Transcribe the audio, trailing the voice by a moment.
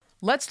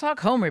Let's Talk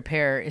Home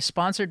Repair is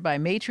sponsored by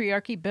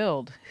Matriarchy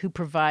Build, who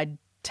provide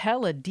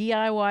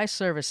tele-DIY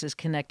services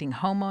connecting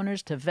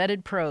homeowners to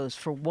vetted pros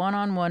for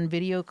one-on-one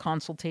video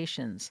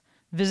consultations.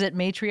 Visit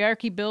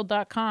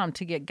matriarchybuild.com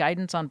to get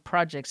guidance on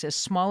projects as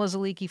small as a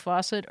leaky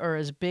faucet or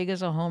as big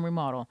as a home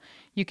remodel.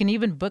 You can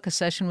even book a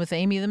session with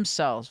Amy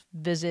themselves.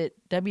 Visit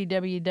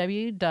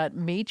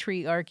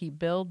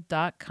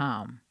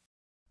www.matriarchybuild.com.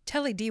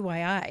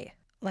 Tele-DIY,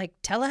 like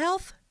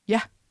telehealth?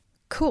 Yeah,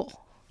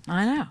 Cool.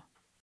 I know.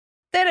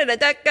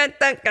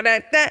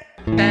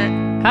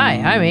 Hi,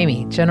 I'm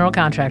Amy, general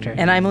contractor.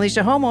 And I'm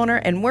Alicia, homeowner,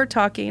 and we're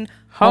talking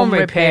Home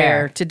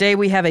repair. Today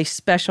we have a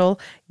special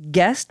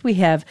guest. We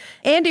have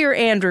Andy or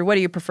Andrew. What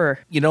do you prefer?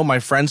 You know, my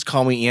friends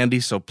call me Andy,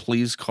 so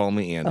please call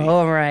me Andy.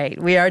 All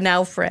right. We are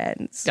now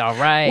friends. All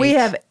right. We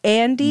have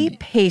Andy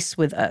Pace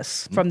with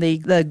us from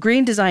the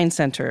Green Design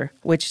Center,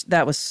 which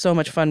that was so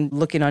much fun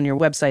looking on your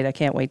website. I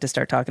can't wait to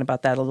start talking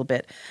about that a little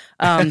bit.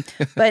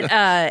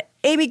 But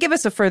Amy, give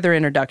us a further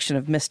introduction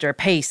of Mr.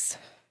 Pace.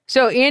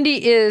 So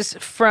Andy is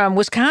from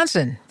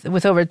Wisconsin.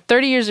 With over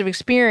 30 years of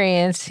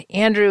experience,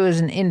 Andrew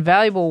is an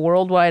invaluable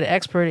worldwide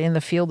expert in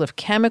the field of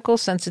chemical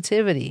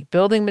sensitivity,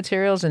 building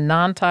materials, and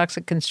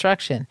non-toxic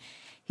construction.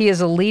 He is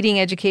a leading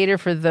educator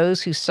for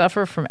those who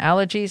suffer from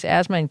allergies,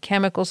 asthma, and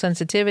chemical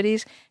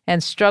sensitivities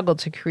and struggle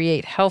to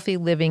create healthy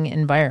living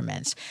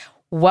environments.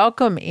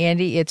 Welcome,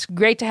 Andy. It's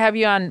great to have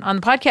you on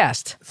the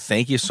podcast.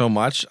 Thank you so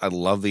much. I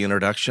love the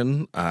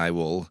introduction. I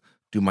will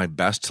do my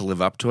best to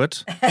live up to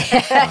it.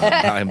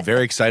 I'm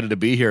very excited to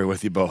be here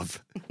with you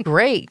both.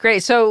 Great.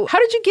 So how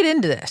did you get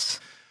into this?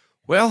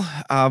 Well,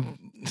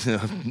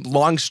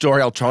 long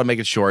story. I'll try to make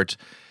it short.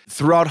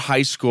 Throughout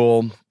high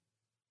school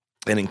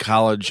and in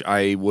college,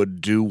 I would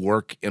do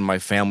work in my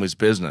family's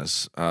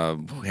business.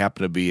 Who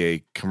happened to be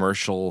a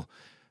commercial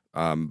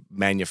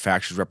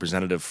manufacturer's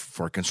representative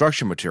for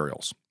construction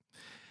materials.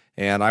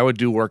 And I would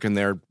do work in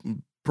there,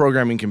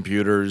 programming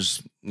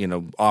computers,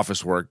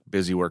 office work,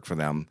 busy work for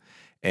them.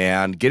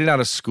 And getting out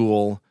of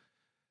school,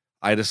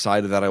 I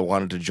decided that I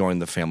wanted to join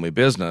the family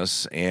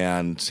business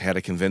and had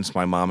to convince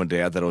my mom and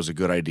dad that it was a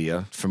good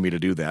idea for me to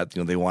do that.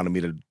 They wanted me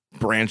to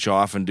branch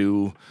off and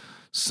do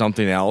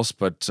something else,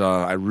 but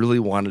I really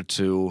wanted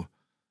to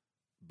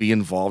be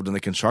involved in the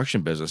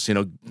construction business.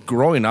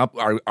 Growing up,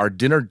 our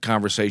dinner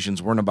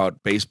conversations weren't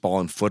about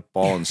baseball and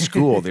football and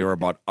school. They were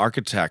about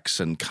architects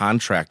and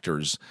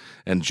contractors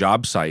and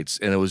job sites,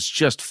 and it was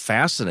just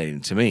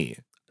fascinating to me.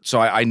 So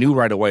I knew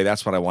right away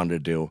that's what I wanted to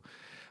do.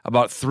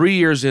 About 3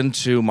 years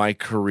into my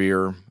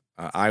career,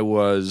 I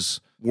was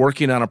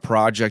working on a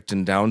project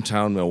in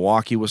downtown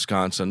Milwaukee,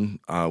 Wisconsin.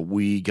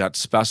 We got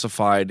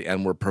specified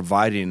and were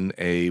providing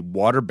a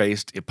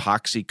water-based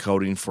epoxy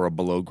coating for a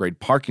below-grade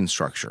parking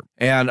structure.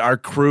 And our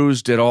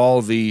crews did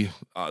all the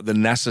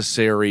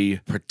necessary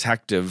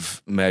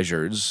protective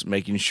measures,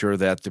 making sure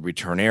that the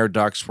return air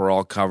ducts were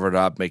all covered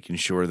up, making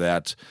sure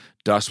that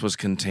dust was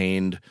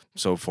contained,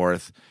 so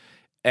forth.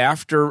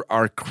 After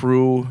our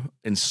crew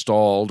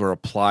installed or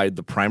applied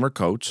the primer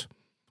coat,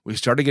 we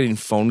started getting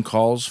phone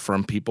calls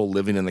from people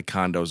living in the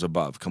condos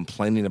above,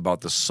 complaining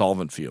about the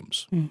solvent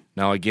fumes.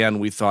 Now, again,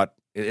 we thought,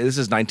 this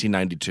is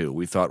 1992,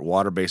 we thought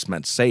water-based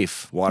meant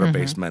safe.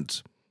 Water-based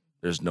meant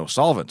there's no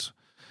solvent.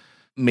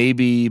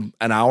 Maybe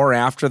an hour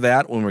after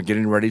that, when we're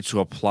getting ready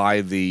to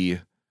apply the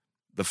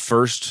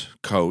first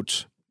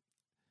coat,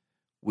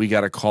 we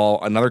got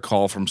another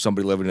call from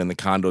somebody living in the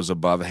condos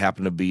above. It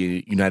happened to be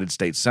a United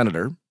States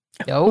Senator.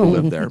 Who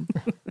lived there.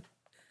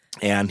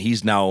 And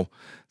he's now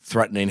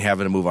threatening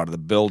having to move out of the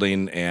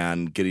building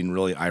and getting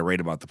really irate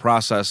about the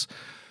process.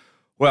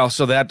 Well,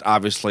 so that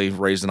obviously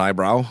raised an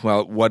eyebrow.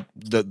 Well, what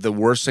the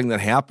worst thing that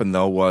happened,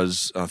 though,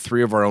 was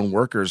 3 of our own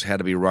workers had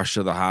to be rushed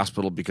to the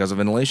hospital because of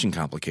inhalation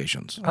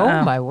complications.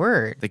 Oh, my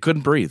word. They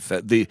couldn't breathe.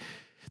 The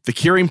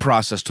curing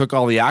process took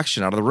all the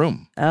oxygen out of the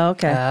room.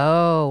 Okay.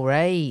 Oh,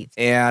 right.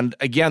 And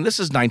again, this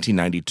is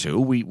 1992.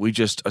 We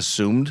just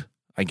assumed,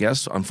 I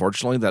guess,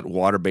 unfortunately, that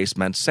water-based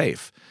meant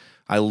safe.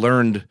 I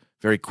learned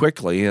very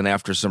quickly and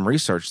after some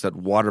research that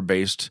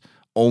water-based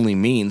only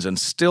means and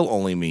still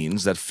only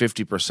means that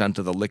 50%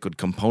 of the liquid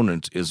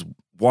component is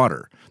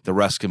water. The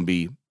rest can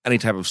be any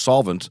type of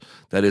solvent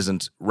that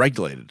isn't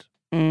regulated.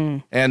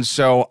 And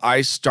so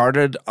I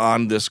started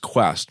on this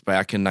quest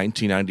back in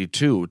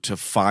 1992 to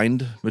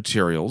find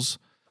materials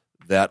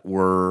that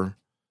were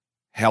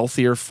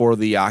healthier for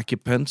the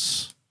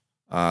occupants,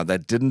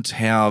 that didn't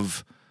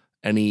have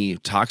any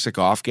toxic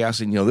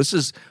off-gassing. This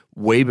is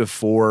way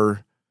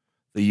before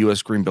the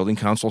U.S. Green Building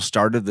Council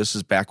started. This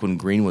is back when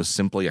green was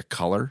simply a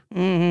color.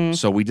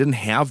 So we didn't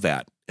have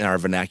that in our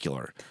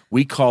vernacular.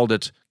 We called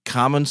it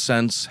common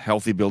sense,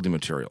 healthy building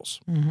materials.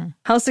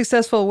 How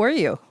successful were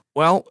you?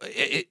 Well,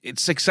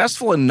 it's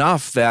successful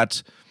enough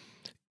that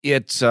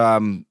it,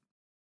 so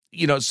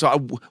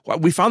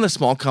we found this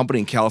small company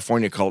in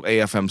California called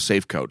AFM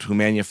Safecoat, who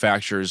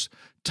manufactures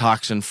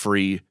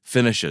toxin-free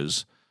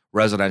finishes,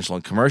 residential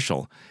and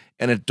commercial.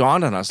 And it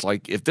dawned on us,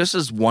 like, if this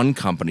is one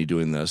company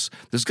doing this,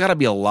 there's got to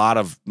be a lot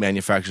of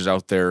manufacturers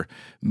out there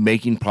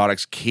making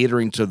products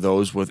catering to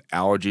those with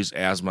allergies,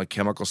 asthma,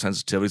 chemical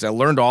sensitivities. I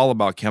learned all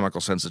about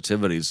chemical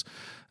sensitivities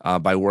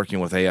by working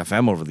with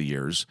AFM over the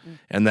years,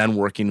 and then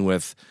working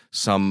with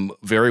some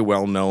very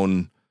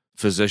well-known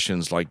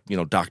physicians like,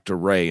 Dr.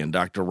 Ray and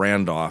Dr.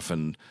 Randolph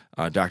and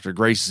Dr.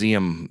 Grace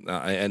Ziem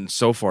and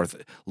so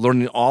forth,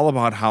 learning all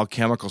about how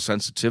chemical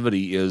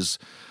sensitivity is,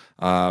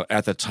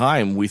 at the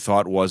time, we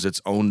thought was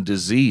its own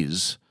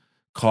disease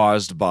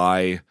caused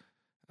by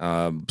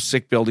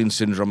sick building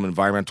syndrome,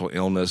 environmental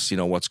illness,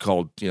 what's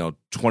called,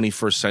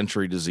 21st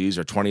century disease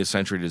or 20th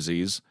century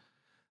disease.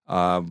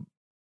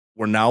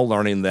 We're now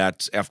learning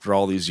that after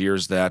all these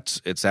years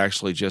that it's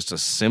actually just a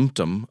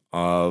symptom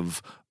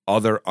of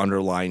other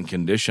underlying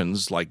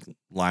conditions like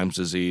Lyme's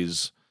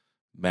disease,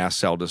 mast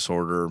cell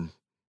disorder,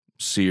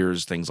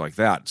 Sears, things like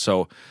that.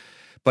 So,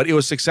 but it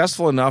was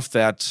successful enough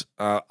that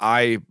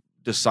I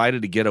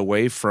decided to get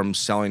away from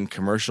selling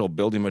commercial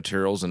building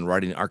materials and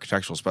writing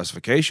architectural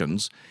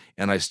specifications,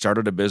 and I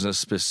started a business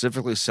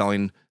specifically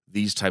selling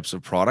these types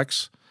of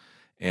products.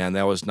 And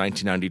that was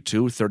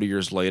 1992. 30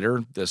 years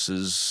later, this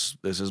is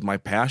my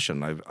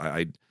passion.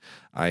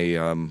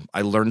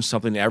 I learn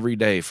something every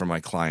day from my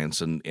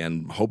clients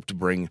and hope to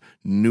bring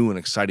new and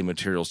exciting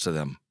materials to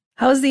them.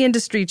 How has the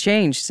industry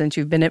changed since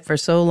you've been in it for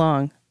so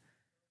long?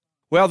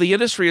 Well, the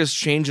industry has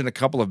changed in a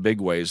couple of big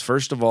ways.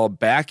 First of all,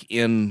 back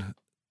in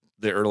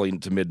the early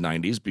to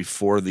mid-90s,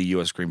 before the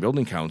U.S. Green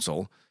Building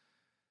Council,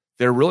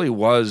 there really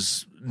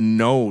was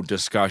no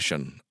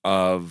discussion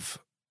of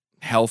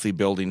healthy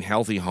building,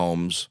 healthy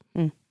homes.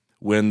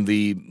 When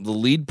the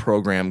LEED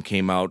program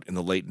came out in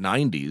the late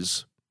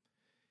 90s,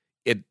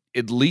 it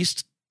at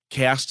least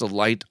cast a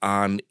light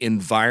on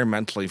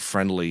environmentally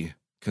friendly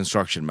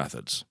construction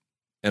methods.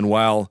 And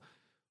while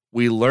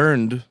we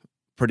learned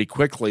pretty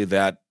quickly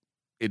that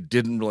it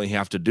didn't really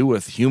have to do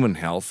with human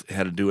health, it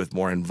had to do with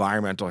more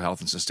environmental health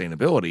and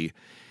sustainability,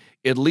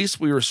 at least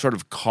we were sort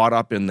of caught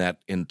up in that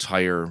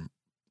entire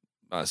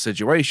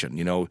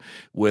situation,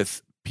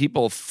 with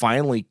people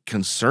finally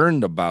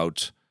concerned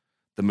about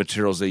the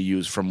materials they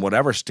use from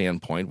whatever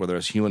standpoint, whether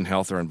it's human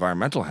health or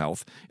environmental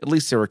health. At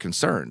least they were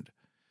concerned.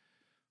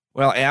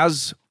 Well,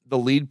 as the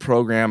LEED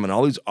program and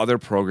all these other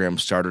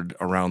programs started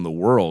around the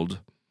world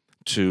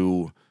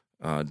to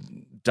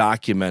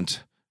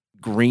document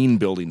green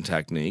building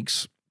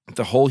techniques,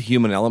 the whole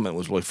human element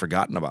was really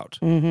forgotten about.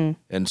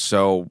 And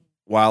so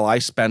while I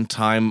spent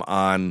time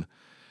on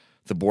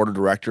the board of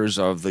directors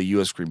of the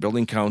U.S. Green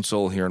Building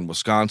Council here in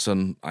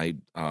Wisconsin, I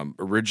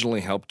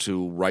originally helped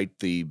to write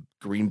the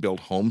Green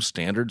Built Home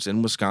Standards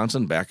in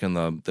Wisconsin back in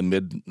the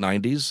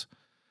mid-90s.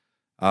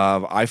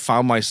 I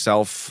found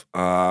myself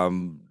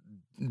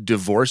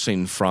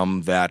divorcing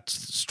from that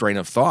strain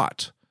of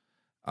thought.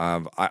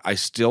 I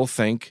still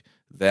think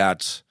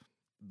that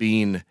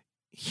being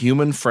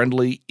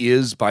human-friendly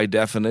is, by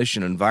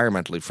definition,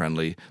 environmentally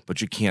friendly,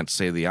 but you can't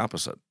say the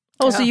opposite.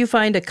 Oh, so you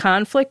find a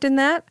conflict in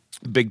that?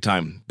 Big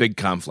time, big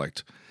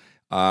conflict.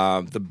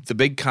 The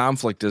big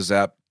conflict is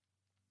that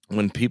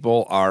when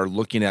people are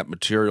looking at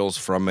materials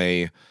from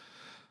a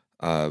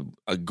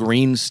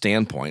green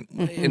standpoint,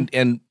 and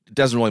it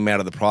doesn't really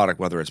matter the product,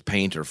 whether it's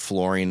paint or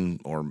flooring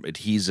or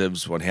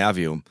adhesives, what have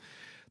you,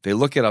 they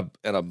look at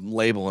a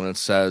label and it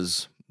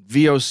says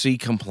VOC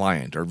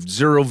compliant or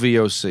zero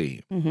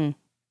VOC.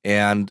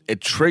 And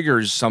it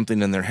triggers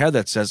something in their head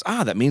that says,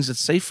 that means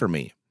it's safe for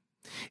me.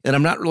 And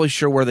I'm not really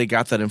sure where they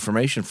got that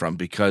information from,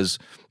 because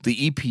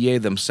the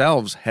EPA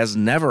themselves has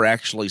never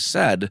actually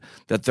said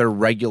that they're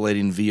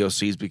regulating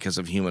VOCs because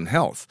of human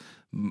health.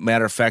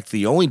 Matter of fact,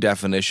 the only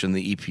definition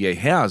the EPA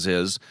has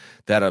is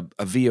that a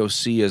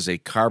VOC is a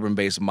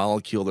carbon-based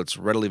molecule that's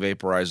readily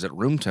vaporized at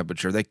room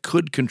temperature that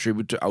could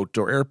contribute to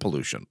outdoor air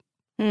pollution.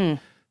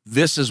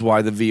 This is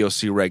why the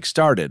VOC reg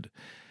started.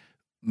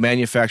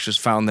 Manufacturers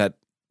found that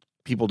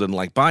people didn't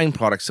like buying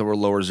products that were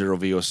lower zero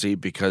VOC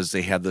because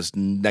they had this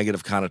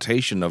negative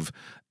connotation of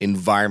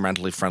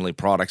environmentally friendly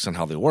products and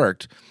how they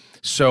worked.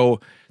 So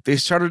they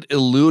started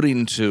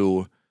alluding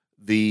to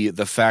the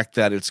fact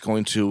that it's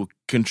going to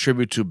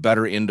contribute to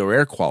better indoor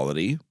air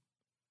quality.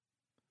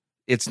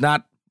 It's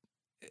not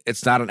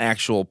an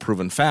actual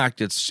proven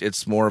fact.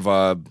 It's more of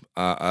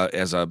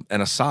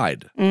an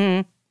aside.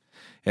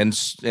 And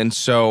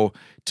so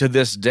to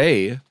this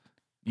day,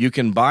 you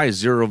can buy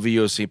zero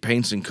VOC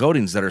paints and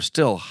coatings that are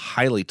still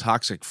highly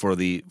toxic for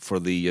the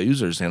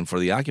users and for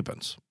the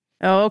occupants.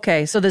 Oh,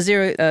 okay. So the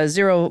zero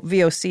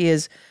VOC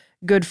is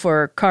good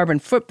for carbon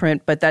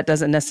footprint, but that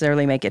doesn't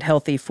necessarily make it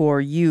healthy for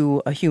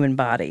you, a human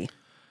body.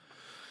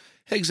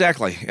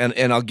 Exactly.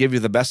 And I'll give you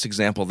the best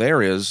example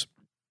there is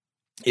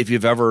if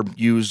you've ever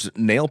used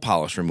nail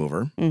polish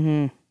remover,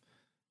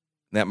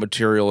 that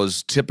material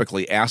is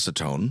typically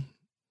acetone.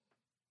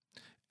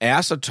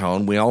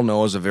 Acetone, we all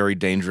know, is a very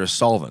dangerous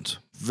solvent.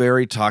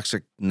 Very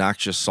toxic,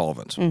 noxious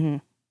solvent.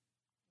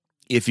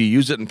 If you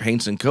use it in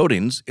paints and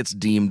coatings, it's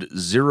deemed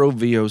zero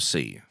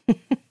VOC.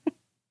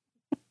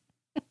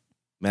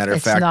 Matter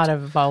of fact, it's not a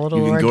volatile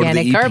you can go to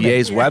organic the carbon.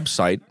 EPA's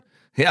website,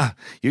 Yeah,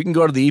 you can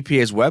go to the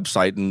EPA's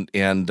website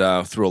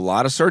and through a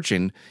lot of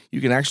searching,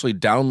 you can actually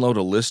download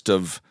a list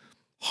of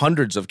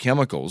hundreds of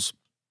chemicals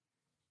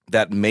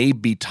that may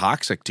be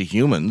toxic to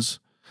humans,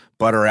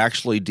 but are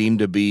actually deemed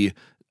to be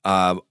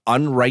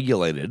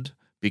unregulated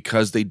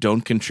because they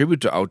don't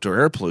contribute to outdoor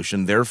air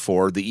pollution.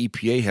 Therefore, the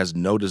EPA has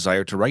no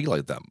desire to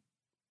regulate them.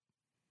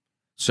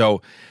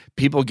 So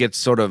people get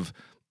sort of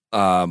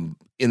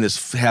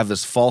have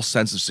this false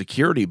sense of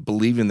security,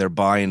 believing they're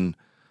buying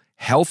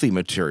healthy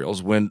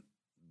materials when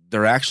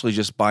they're actually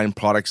just buying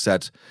products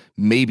that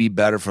may be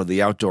better for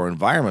the outdoor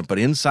environment. But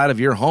inside of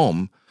your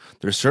home,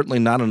 there's certainly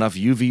not enough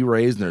UV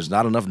rays and there's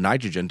not enough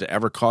nitrogen to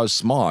ever cause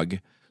smog.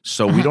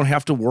 So we don't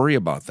have to worry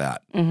about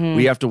that. Mm-hmm.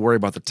 We have to worry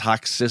about the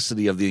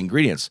toxicity of the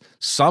ingredients.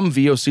 Some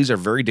VOCs are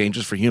very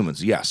dangerous for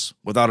humans, yes,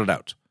 without a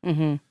doubt.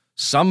 Mm-hmm.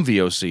 Some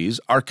VOCs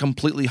are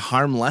completely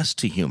harmless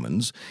to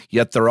humans,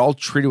 yet they're all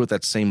treated with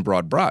that same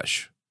broad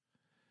brush.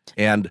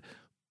 And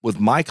with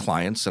my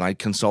clients, and I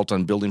consult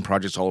on building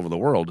projects all over the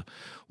world,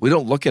 we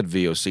don't look at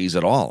VOCs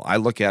at all. I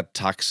look at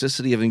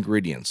toxicity of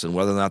ingredients and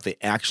whether or not they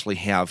actually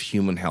have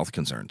human health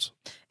concerns.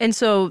 And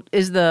so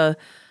the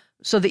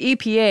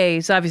EPA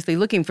is obviously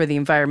looking for the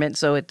environment,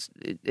 so it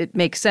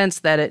makes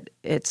sense that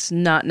it's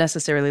not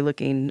necessarily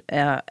looking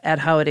at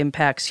how it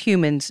impacts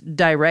humans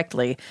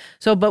directly.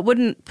 So, but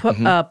wouldn't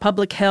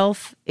public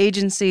health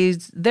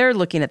agencies, they're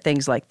looking at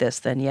things like this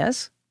then,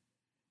 yes?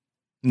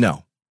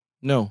 No,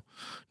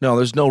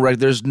 there's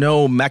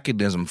no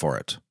mechanism for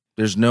it.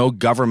 There's no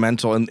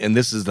governmental, and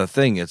this is the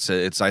thing. It's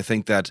I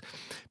think that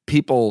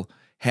people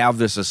have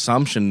this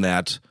assumption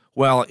that,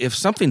 well, if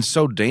something's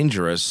so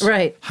dangerous,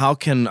 right, how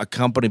can a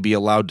company be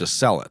allowed to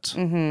sell it?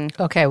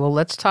 Mm-hmm. Okay, well,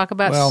 let's talk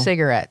about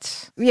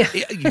cigarettes. Yeah,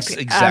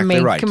 exactly I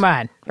mean, right. Come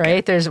on,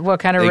 right? There's what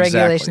kind of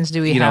regulations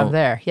do we have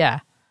there? Yeah.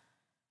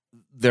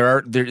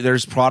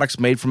 There's products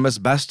made from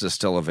asbestos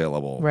still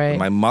available. Right.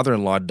 My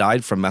mother-in-law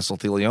died from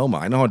mesothelioma.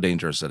 I know how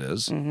dangerous it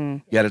is. Mm-hmm.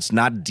 Yet it's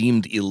not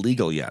deemed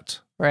illegal yet.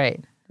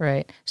 Right.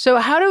 So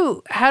how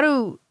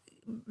do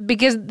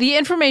because the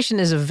information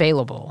is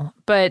available,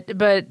 but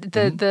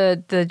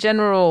the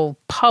general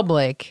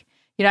public,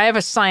 I have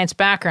a science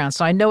background,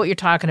 so I know what you're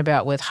talking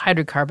about with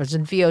hydrocarbons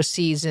and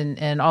VOCs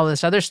and all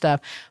this other stuff.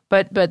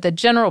 But the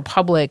general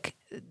public,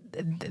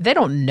 they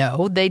don't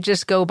know. They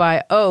just go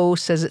by,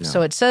 says it. No.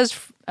 So it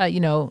says,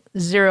 0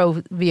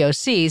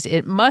 VOCs.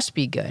 It must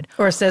be good.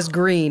 Or it says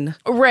green.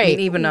 Right.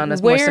 Even on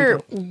as where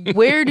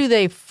do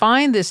they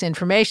find this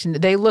information?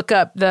 They look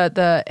up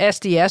the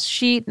SDS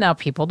sheet. Now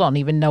people don't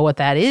even know what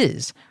that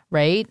is,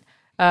 right?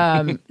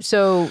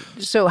 So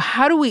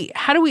how do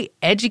we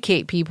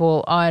educate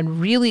people on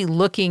really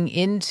looking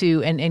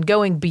into and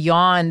going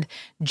beyond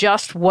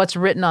just what's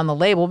written on the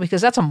label,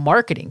 because that's a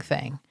marketing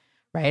thing.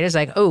 Right? It's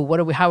like,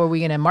 how are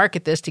we going to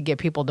market this to get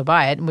people to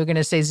buy it? And we're going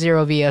to say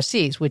 0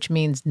 VOCs, which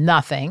means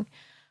nothing.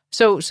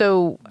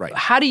 So right.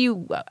 How do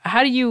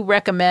you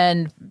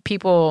recommend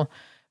people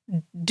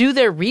do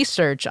their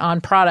research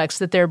on products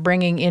that they're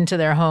bringing into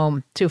their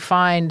home to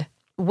find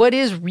what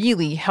is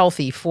really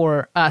healthy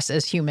for us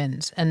as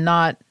humans and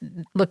not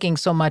looking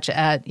so much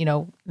at,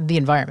 the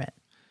environment?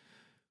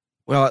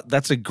 Well,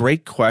 that's a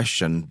great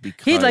question.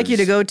 Because he'd like you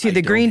to go to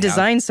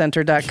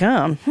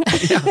thegreendesigncenter.com.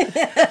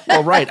 Yeah.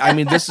 Well, right. I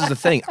mean, this is the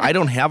thing. I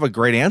don't have a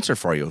great answer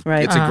for you.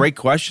 Right. It's a great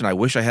question. I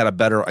wish I had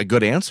a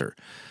good answer.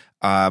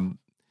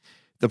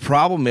 The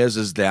problem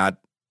is that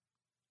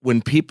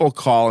when people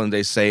call and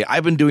they say,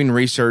 I've been doing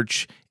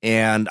research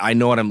and I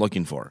know what I'm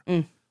looking for.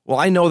 Mm. Well,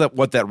 I know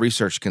what that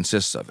research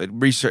consists of.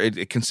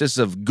 It consists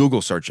of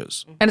Google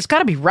searches. And it's got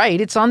to be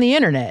right. It's on the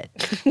internet.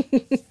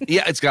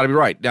 Yeah, it's got to be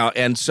right. Now,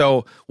 and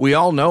so we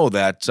all know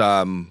that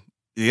the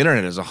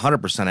internet is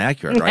 100%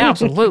 accurate, right?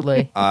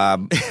 Absolutely.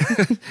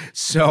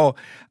 So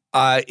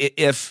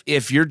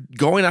if you're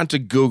going onto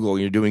Google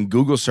and you're doing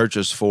Google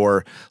searches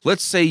for,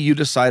 let's say you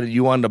decided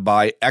you wanted to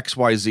buy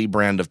XYZ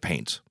brand of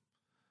paint.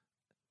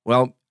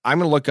 Well, I'm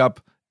going to look up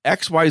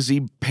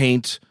XYZ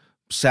paint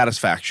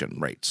satisfaction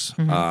rates.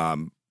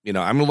 Mm-hmm. I'm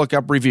going to look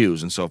up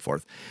reviews and so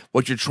forth.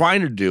 What you're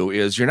trying to do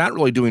is you're not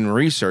really doing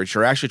research.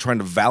 You're actually trying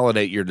to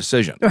validate your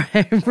decision.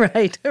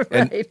 Right.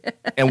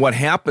 And what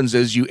happens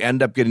is you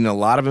end up getting a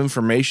lot of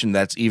information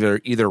that's either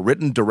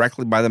written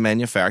directly by the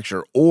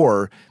manufacturer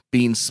or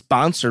being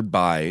sponsored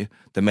by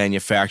the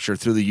manufacturer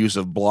through the use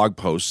of blog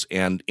posts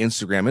and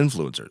Instagram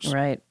influencers.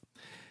 Right.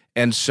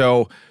 And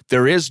so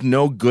there is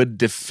no good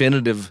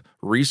definitive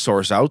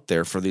resource out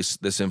there for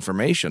this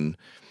information.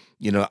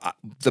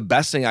 The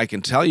best thing I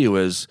can tell you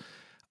is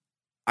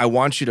I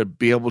want you to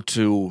be able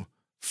to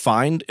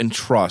find and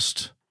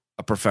trust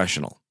a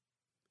professional.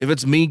 If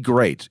it's me,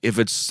 great. If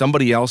it's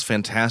somebody else,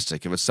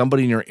 fantastic. If it's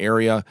somebody in your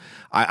area,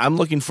 I'm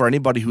looking for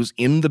anybody who's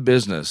in the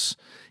business,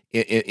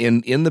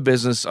 in the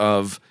business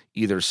of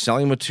either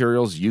selling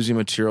materials, using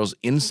materials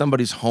in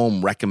somebody's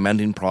home,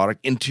 recommending product,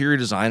 interior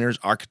designers,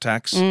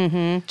 architects.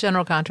 Mm-hmm.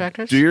 General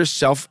contractors. Do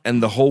yourself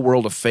and the whole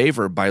world a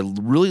favor by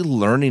really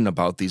learning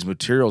about these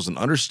materials and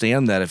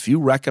understand that if you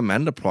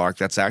recommend a product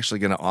that's actually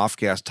going to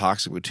off-gas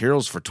toxic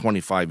materials for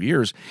 25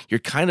 years, you're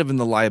kind of in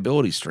the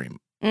liability stream.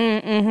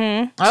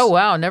 Mm-hmm. Oh,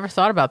 wow. Never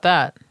thought about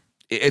that.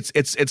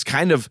 It's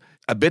kind of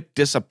a bit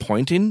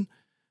disappointing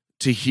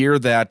to hear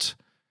that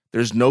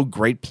there's no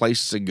great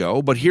place to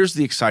go. But here's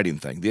the exciting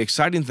thing. The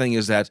exciting thing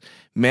is that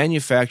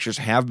manufacturers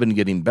have been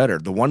getting better.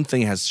 The one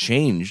thing has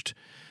changed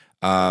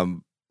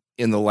in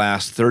the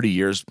last 30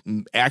 years,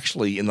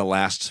 actually in the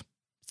last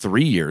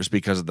 3 years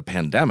because of the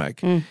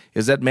pandemic,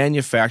 is that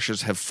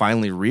manufacturers have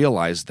finally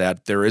realized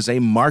that there is a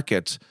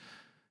market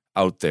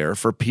out there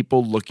for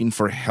people looking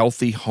for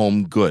healthy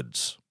home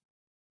goods.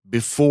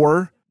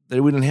 Before, we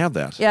didn't have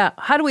that. Yeah.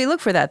 How do we look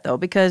for that, though?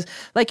 Because,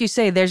 like you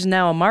say, there's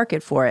now a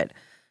market for it.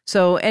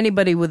 So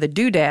anybody with a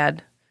doodad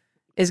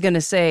is going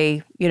to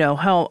say,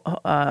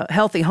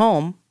 healthy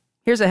home.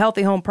 Here's a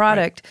healthy home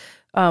product.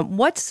 Right.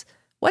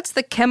 What's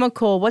the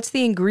chemical? What's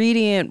the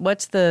ingredient?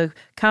 What's the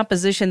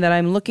composition that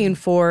I'm looking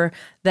for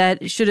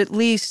that should at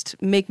least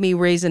make me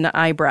raise an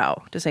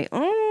eyebrow to say,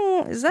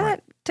 is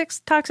that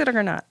toxic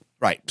or not?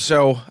 Right.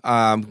 So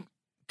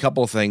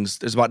couple of things.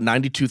 There's about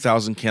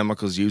 92,000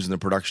 chemicals used in the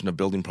production of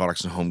building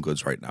products and home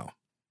goods right now.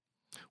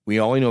 We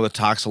only know the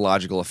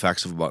toxicological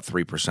effects of about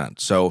 3%.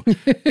 So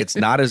it's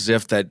not as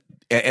if that,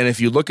 and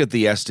if you look at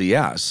the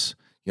SDS,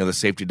 the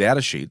safety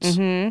data sheets,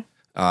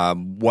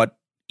 what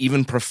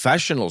even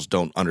professionals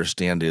don't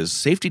understand is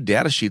safety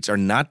data sheets are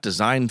not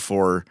designed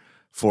for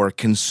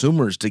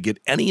consumers to get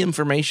any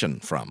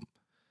information from.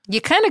 You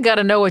kind of got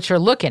to know what you're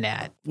looking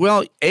at.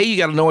 Well, A, you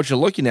got to know what you're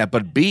looking at,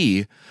 but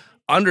B,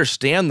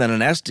 understand that an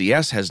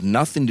SDS has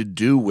nothing to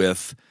do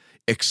with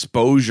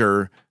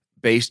exposure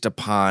based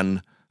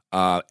upon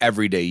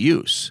everyday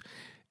use.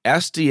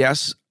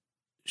 SDS,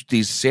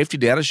 these safety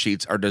data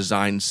sheets are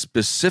designed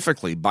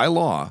specifically by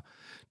law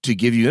to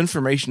give you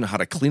information on how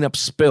to clean up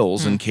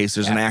spills in case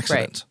there's an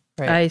accident.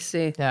 Right. I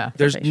see. Yeah.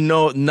 There's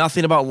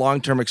nothing about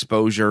long-term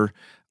exposure.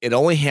 It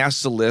only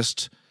has to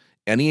list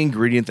any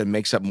ingredient that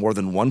makes up more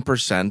than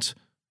 1%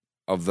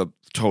 of the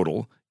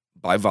total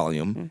by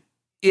volume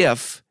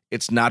if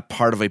it's not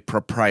part of a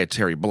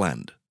proprietary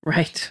blend.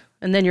 Right.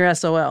 And then you're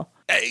SOL.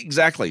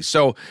 Exactly.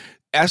 So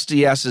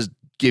SDSs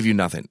give you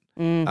nothing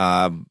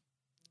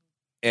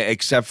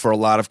except for a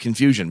lot of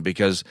confusion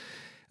because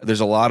there's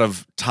a lot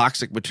of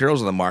toxic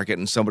materials on the market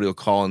and somebody will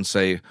call and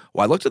say,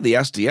 well, I looked at the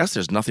SDS,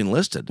 there's nothing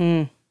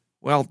listed.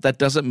 Well, that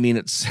doesn't mean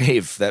it's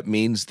safe. That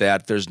means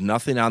that there's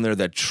nothing on there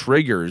that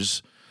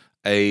triggers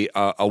a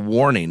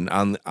warning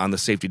on the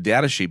safety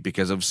data sheet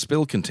because of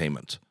spill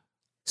containment.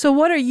 So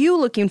what are you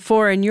looking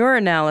for in your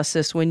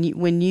analysis when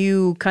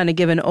you kind of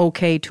give an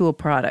okay to a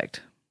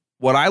product?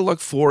 What I look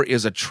for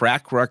is a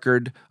track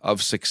record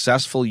of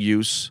successful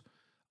use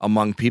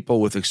among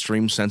people with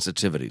extreme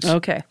sensitivities.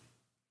 Okay.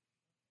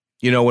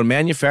 When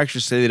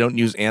manufacturers say they don't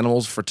use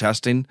animals for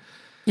testing,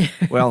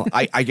 well,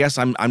 I guess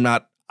I'm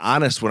not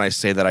honest when I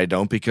say that I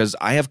don't, because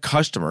I have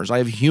customers, I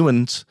have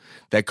humans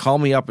that call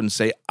me up and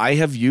say, I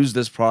have used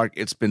this product.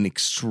 It's been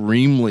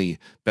extremely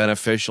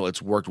beneficial.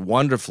 It's worked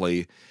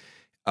wonderfully.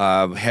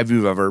 Have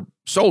you ever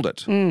sold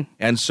it?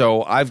 And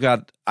so I've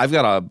got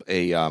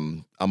a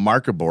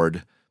marker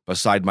board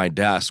beside my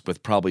desk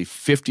with probably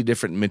 50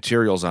 different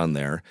materials on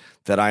there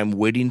that I'm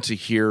waiting to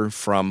hear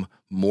from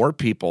more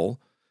people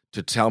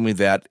to tell me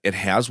that it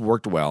has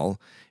worked well.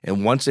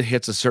 And once it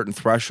hits a certain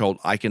threshold,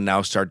 I can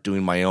now start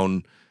doing my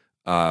own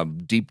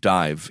deep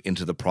dive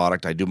into the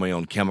product. I do my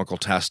own chemical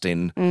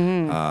testing.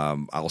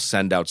 I'll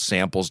send out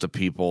samples to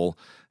people.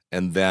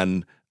 And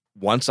then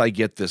once I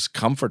get this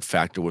comfort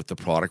factor with the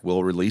product,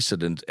 we'll release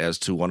it as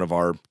to one of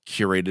our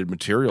curated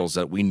materials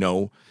that we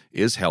know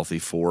is healthy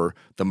for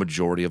the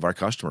majority of our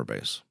customer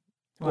base.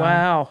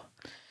 Wow.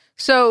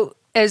 So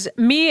as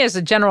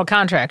a general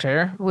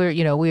contractor,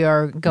 we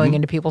are going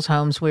into people's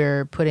homes.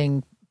 We're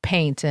putting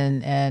paint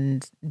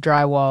and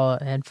drywall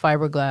and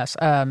fiberglass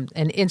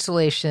and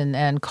insulation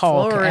and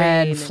caulk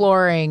and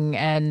flooring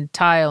and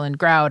tile and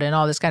grout and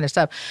all this kind of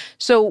stuff.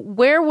 So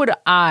where would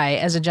I,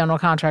 as a general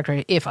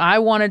contractor, if I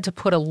wanted to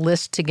put a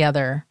list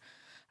together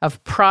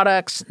of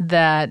products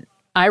that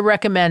I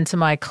recommend to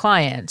my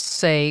clients,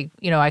 say,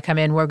 I come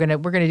in, we're gonna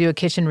do a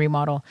kitchen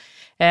remodel,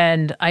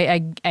 and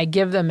I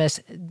give them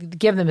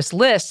this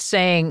list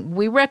saying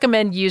we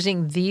recommend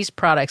using these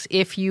products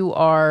if you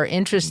are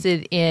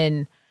interested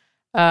in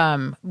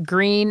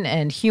green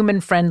and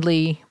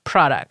human-friendly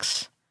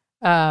products.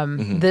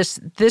 This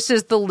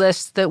is the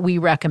list that we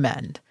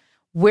recommend.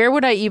 Where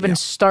would I even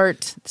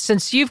start?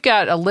 Since you've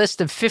got a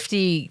list of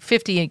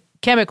 50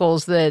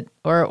 chemicals that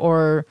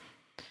or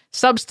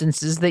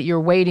substances that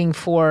you're waiting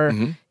for,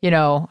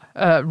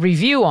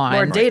 review on.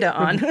 More data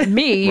on.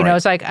 Me,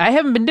 it's like, I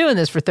haven't been doing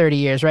this for 30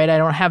 years, right? I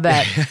don't have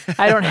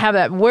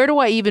that. Where do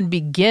I even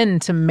begin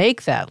to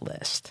make that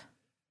list?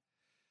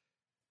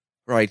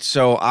 Right.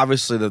 So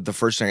obviously the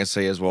first thing I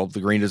say is, well, the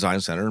Green Design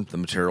Center, the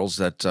materials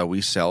that we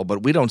sell,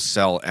 but we don't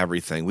sell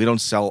everything. We don't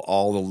sell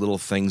all the little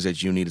things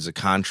that you need as a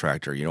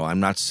contractor.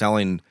 I'm not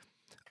selling,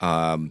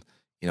 a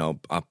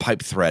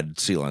pipe thread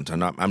sealant.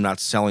 I'm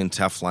not selling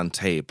Teflon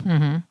tape.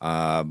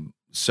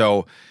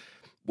 So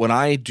when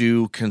I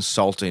do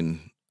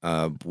consulting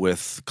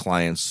with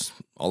clients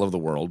all over the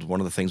world, one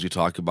of the things we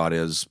talk about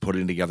is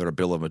putting together a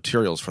bill of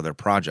materials for their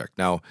project.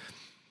 Now,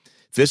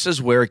 this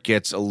is where it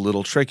gets a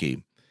little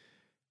tricky.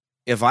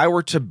 If I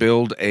were to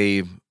build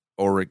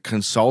or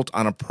consult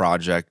on a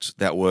project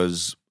that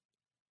was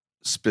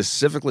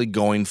specifically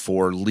going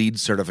for LEED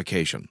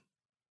certification,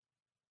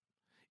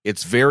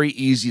 it's very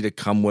easy to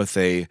come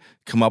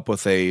up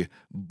with a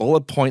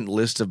bullet point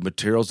list of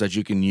materials that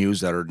you can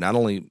use that are not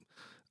only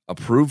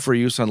approved for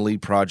use on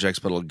LEED projects,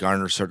 but it'll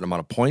garner a certain amount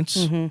of points.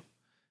 Mm-hmm.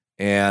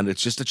 And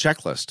it's just a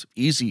checklist.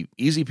 Easy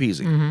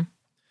peasy. Mm-hmm.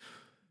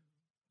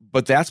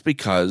 But that's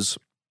because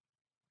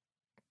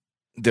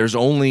there's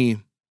only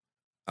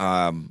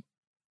the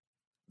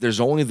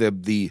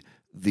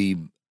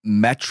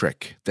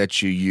metric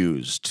that you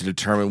use to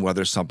determine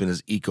whether something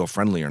is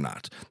eco-friendly or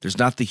not. There's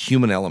not the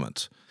human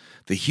element.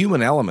 The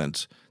human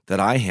element that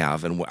I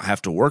have and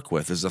have to work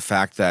with is the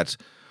fact that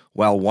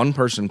while one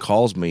person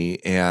calls me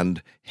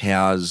and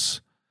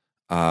has,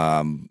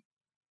 a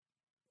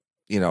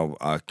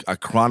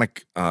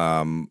chronic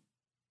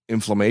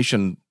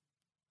inflammation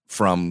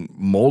from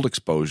mold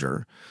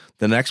exposure,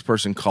 the next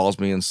person calls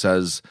me and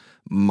says,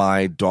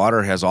 my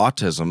daughter has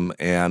autism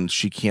and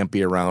she can't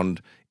be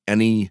around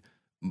any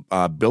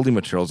building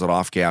materials that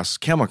off-gas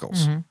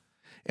chemicals. Mm-hmm.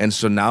 And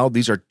so now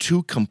these are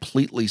two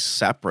completely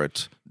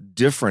separate,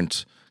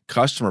 different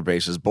customer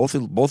bases, both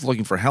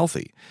looking for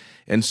healthy.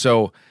 And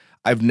so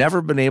I've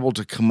never been able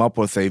to come up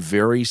with a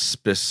very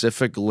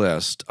specific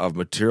list of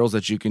materials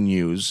that you can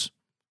use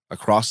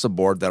across the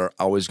board that are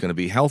always going to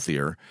be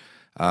healthier.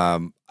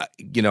 I've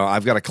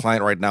got a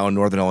client right now in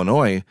Northern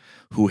Illinois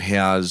who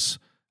has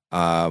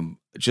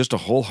just a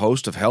whole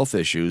host of health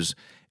issues,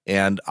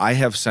 and I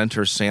have sent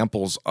her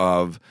samples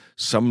of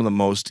some of the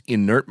most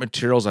inert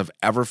materials I've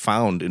ever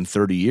found in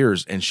 30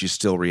 years, and she's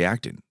still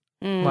reacting.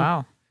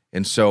 Wow.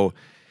 And so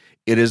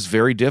it is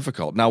very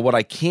difficult. Now, what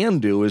I can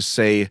do is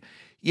say,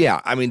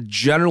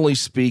 generally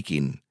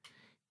speaking,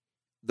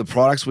 the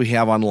products we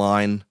have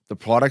online, the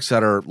products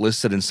that are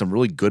listed in some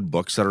really good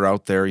books that are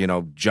out there,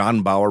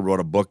 John Bauer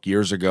wrote a book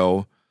years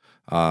ago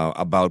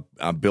about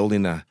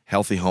building a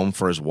healthy home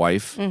for his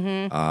wife.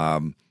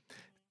 Mm-hmm.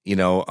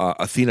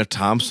 Athena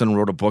Thompson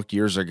wrote a book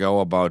years ago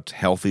about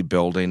healthy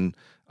building.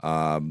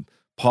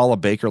 Paula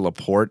Baker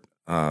Laporte,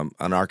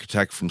 an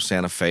architect from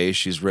Santa Fe,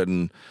 she's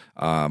written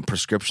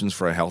Prescriptions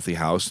for a Healthy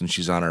House, and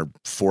she's on her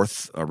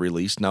fourth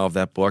release now of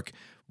that book.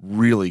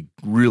 Really,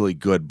 really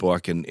good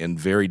book and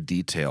very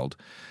detailed,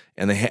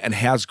 and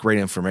has great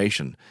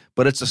information.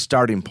 But it's a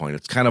starting point.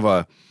 It's kind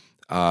of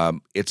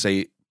it's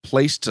a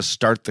place to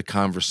start the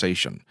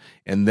conversation.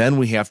 And then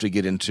we have to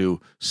get into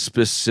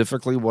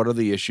specifically what are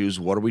the issues,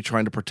 what are we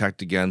trying to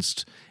protect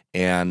against,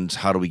 and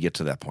how do we get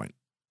to that point?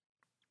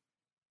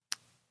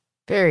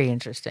 Very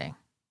interesting.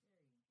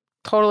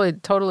 Totally,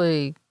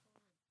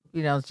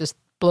 just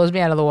blows me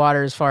out of the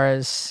water as far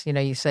as,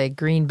 you say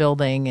green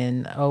building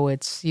and,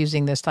 it's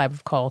using this type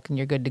of caulk and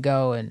you're good to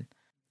go.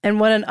 And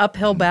what an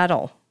uphill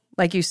battle.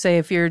 Like you say,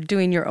 if you're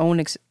doing your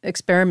own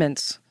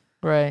experiments.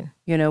 Right.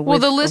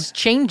 The list's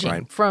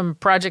changing from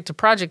project to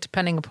project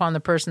depending upon the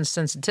person's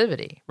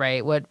sensitivity,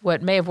 right?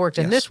 What may have worked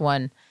in this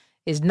one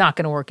is not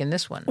going to work in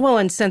this one. Well,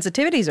 and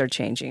sensitivities are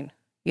changing,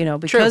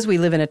 because we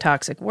live in a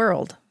toxic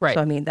world. Right.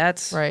 So,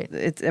 that's right.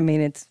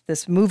 It's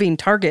this moving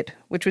target,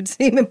 which would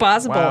seem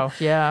impossible. Wow.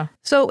 Yeah.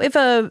 So if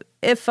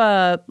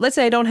let's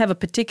say I don't have a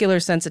particular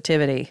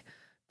sensitivity,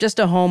 just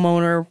a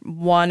homeowner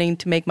wanting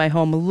to make my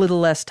home a little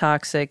less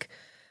toxic,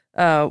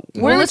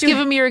 let's give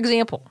them your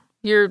example.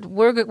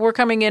 We're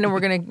coming in and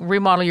we're going to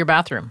remodel your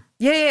bathroom.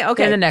 Yeah,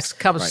 okay. In the next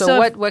couple. Right. So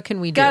what can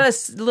we do? Got a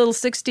little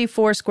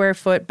 64 square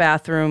foot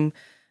bathroom,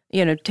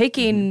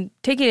 taking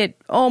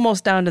it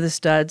almost down to the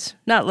studs,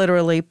 not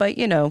literally, but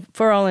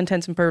for all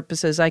intents and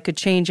purposes, I could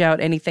change out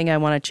anything I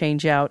want to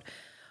change out.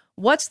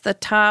 What's the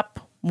top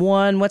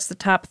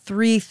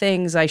three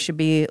things I should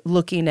be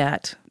looking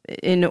at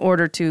in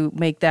order to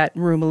make that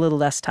room a little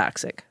less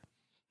toxic?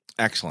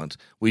 Excellent.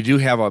 We do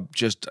have an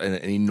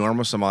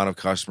enormous amount of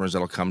customers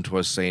that'll come to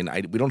us saying,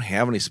 we don't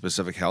have any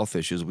specific health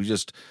issues. We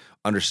just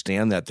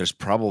understand that there's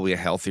probably a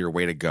healthier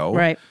way to go.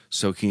 Right.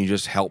 So can you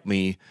just help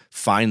me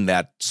find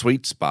that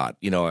sweet spot?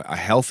 A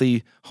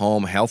healthy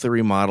home, healthy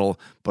remodel,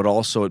 but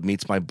also it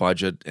meets my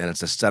budget and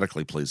it's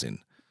aesthetically pleasing.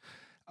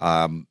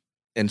 And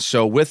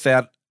so with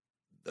that,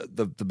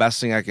 the best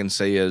thing I can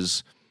say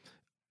is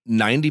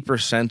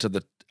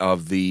 90%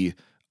 of the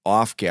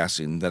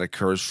off-gassing that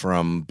occurs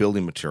from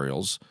building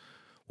materials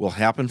will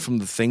happen from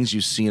the things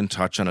you see and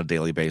touch on a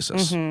daily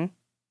basis. Mm-hmm.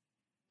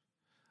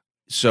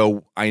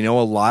 So I know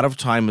a lot of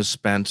time is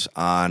spent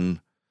on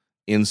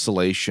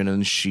insulation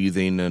and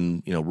sheathing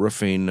and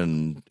roofing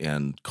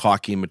and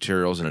caulking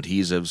materials and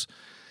adhesives.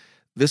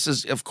 This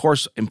is, of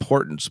course,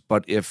 important,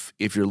 but if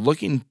you're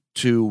looking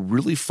to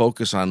really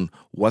focus on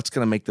what's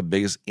going to make the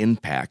biggest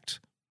impact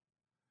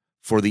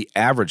for the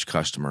average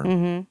customer,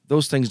 mm-hmm.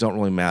 those things don't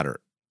really matter.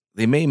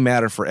 They may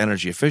matter for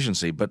energy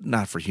efficiency, but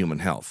not for human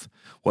health.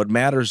 What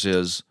matters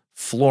is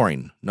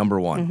flooring, number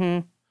one.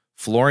 Mm-hmm.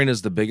 Flooring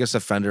is the biggest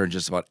offender in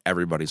just about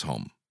everybody's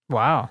home.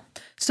 Wow.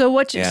 So And-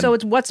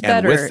 what's and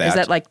better? with Is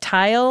that like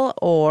tile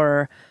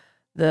or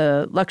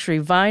the luxury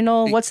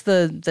vinyl? What's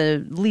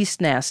the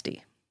least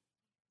nasty?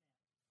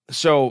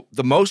 So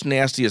the most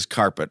nasty is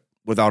carpet,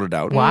 without a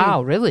doubt.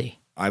 Wow, really?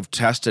 I've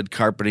tested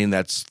carpeting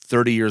that's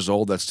 30 years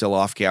old that still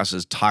off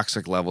gases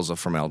toxic levels of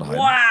formaldehyde.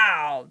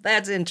 Wow,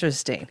 that's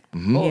interesting.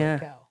 Mhm. Yeah.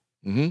 Cow.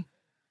 hmm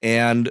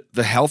And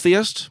the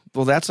healthiest,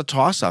 well, that's a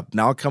toss-up.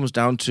 Now it comes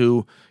down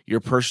to your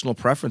personal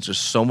preference. There's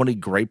so many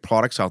great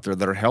products out there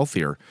that are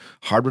healthier.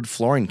 Hardwood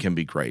flooring can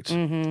be great.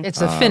 It's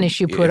the finish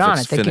you put if on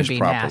it's it that can finished be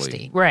properly.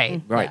 nasty.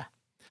 Right. Right. Yeah.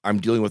 I'm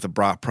dealing with a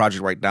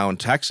project right now in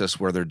Texas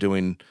where they're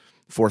doing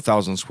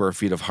 4,000 square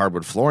feet of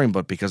hardwood flooring,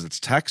 but because it's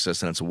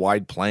Texas and it's a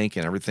wide plank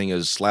and everything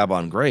is slab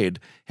on grade,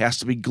 has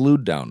to be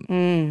glued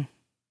down.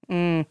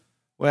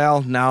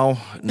 Well, now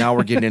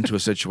we're getting into a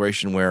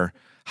situation where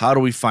how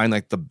do we find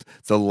like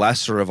the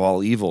lesser of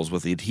all evils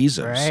with the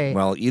adhesives? Right.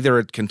 Well, either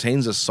it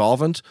contains a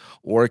solvent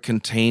or it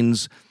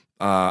contains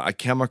a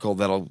chemical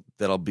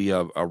that'll be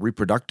a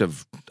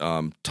reproductive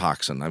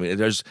toxin. I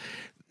mean,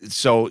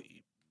 so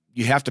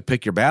you have to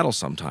pick your battle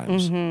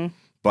sometimes.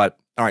 But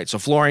all right, so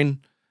flooring.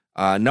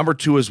 Number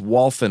 2 is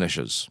wall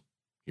finishes.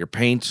 Your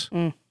paint,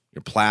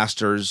 your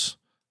plasters,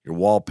 your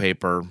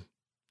wallpaper.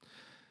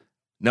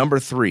 Number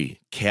 3,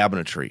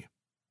 cabinetry.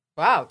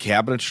 Wow.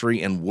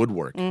 Cabinetry and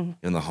woodwork in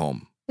the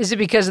home. Is it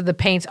because of the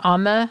paint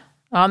on the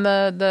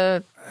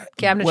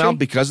cabinetry? Well,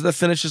 because of the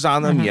finishes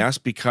on them, yes.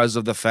 Because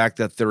of the fact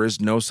that there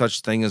is no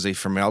such thing as a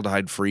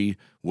formaldehyde-free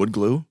wood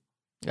glue.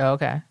 Oh,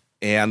 okay.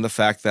 And the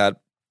fact that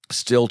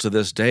still to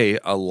this day,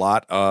 a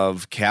lot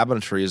of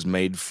cabinetry is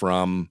made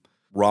from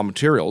raw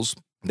materials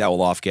that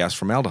will off-gas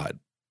formaldehyde.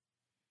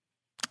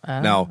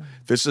 Oh. Now,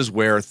 this is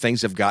where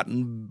things have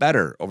gotten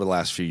better over the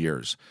last few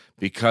years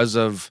because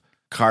of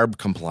carb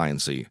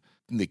compliancy.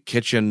 The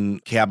Kitchen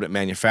Cabinet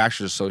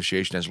Manufacturers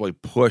Association has really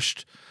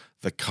pushed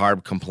the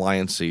carb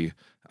compliancy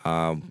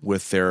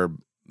with their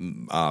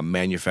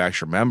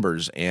manufacturer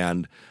members,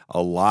 and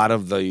a lot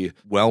of the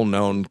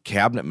well-known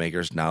cabinet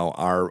makers now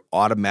are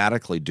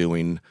automatically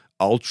doing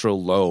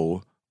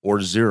ultra-low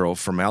or zero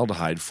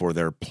formaldehyde for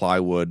their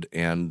plywood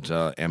and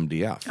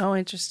MDF. Oh,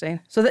 interesting.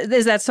 So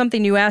is that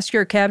something you ask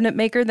your cabinet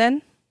maker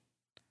then?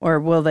 Or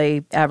will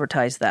they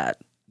advertise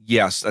that?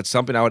 Yes, that's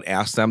something I would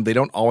ask them. They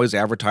don't always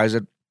advertise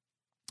it,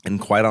 and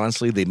quite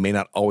honestly, they may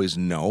not always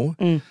know.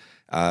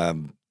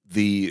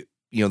 The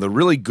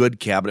really good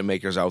cabinet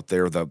makers out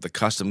there, the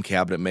custom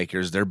cabinet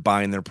makers, they're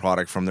buying their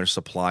product from their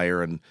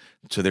supplier and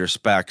to their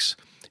specs,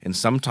 and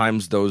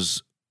sometimes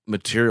those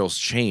materials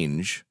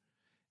change,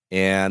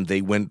 and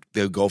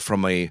they'll go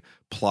from a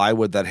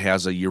plywood that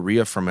has a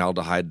urea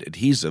formaldehyde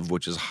adhesive,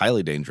 which is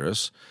highly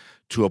dangerous,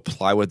 to a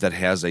plywood that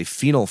has a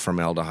phenyl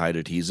formaldehyde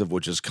adhesive,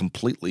 which is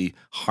completely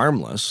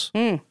harmless.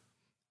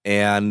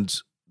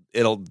 And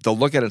they'll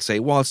look at it and say,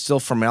 well, it's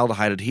still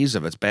formaldehyde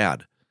adhesive. It's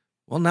bad.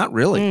 Well, not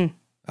really.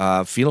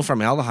 Phenyl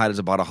formaldehyde is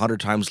about 100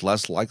 times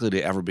less likely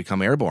to ever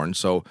become airborne.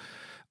 So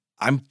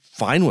I'm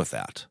fine with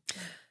that.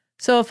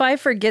 So if I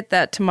forget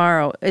that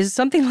tomorrow, is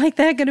something like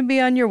that going to be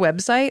on your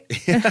website?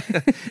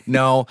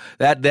 No,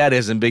 that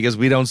isn't, because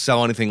we don't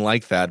sell anything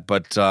like that.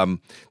 But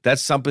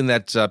that's something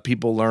that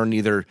people learn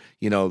either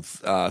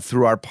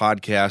through our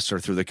podcast or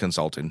through the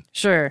consulting.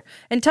 Sure.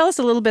 And tell us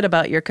a little bit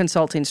about your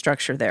consulting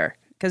structure there,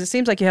 because it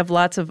seems like you have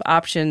lots of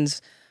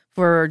options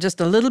for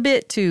just a little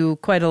bit to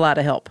quite a lot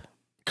of help.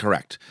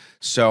 Correct.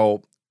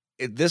 So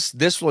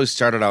this really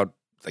started out,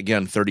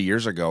 again, 30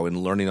 years ago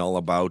in learning all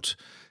about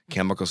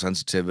chemical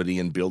sensitivity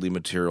and building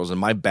materials. And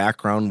my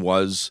background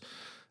was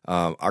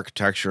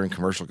architecture and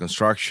commercial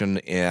construction,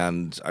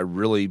 and I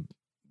really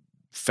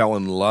fell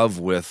in love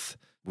with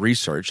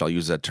research. I'll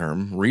use that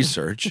term,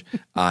 research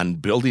on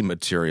building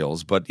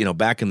materials. But,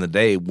 back in the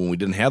day when we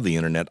didn't have the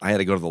internet, I had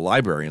to go to the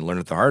library and learn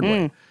it the hard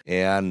way.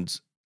 And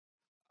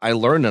I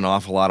learned an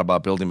awful lot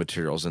about building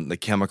materials and the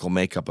chemical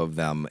makeup of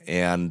them.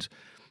 And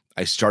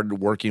I started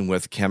working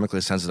with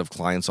chemically sensitive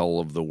clients all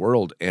over the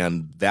world.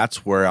 And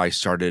that's where I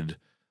started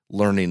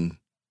learning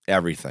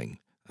everything.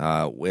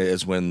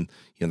 Is when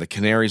the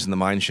canaries in the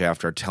mine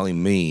shaft are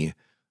telling me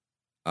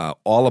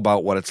all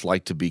about what it's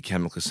like to be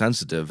chemically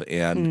sensitive,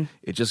 and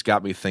it just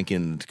got me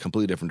thinking in a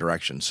completely different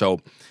direction. So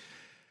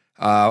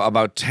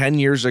about 10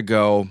 years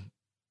ago,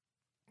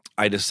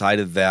 I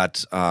decided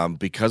that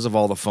because of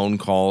all the phone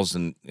calls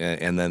and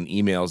then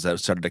emails that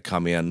started to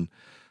come in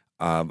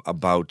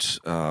about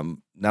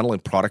not only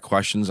product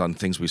questions on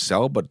things we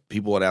sell, but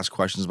people would ask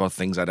questions about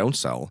things I don't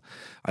sell,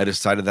 I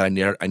decided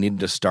that I needed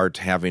to start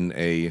having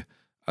a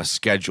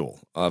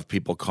schedule of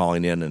people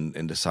calling in,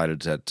 and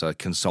decided that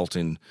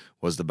consulting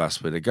was the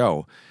best way to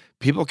go.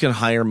 People can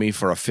hire me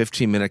for a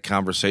 15-minute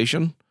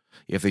conversation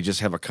if they just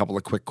have a couple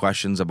of quick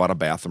questions about a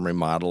bathroom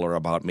remodel, or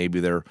about maybe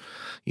they're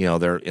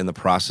in the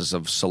process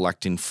of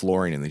selecting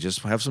flooring and they just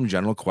have some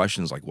general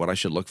questions like what I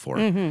should look for.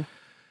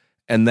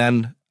 And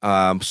then,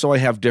 so I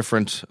have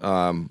different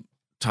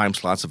time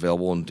slots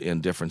available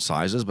in different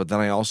sizes, but then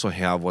I also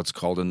have what's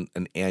called an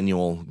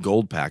annual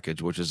gold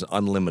package, which is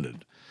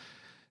unlimited.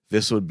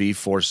 This would be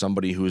for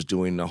somebody who's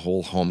doing a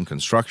whole home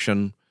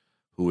construction,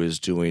 who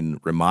is doing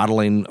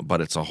remodeling, but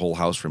it's a whole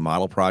house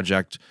remodel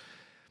project.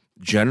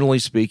 Generally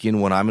speaking,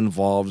 when I'm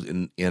involved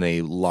in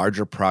a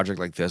larger project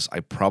like this,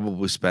 I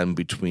probably spend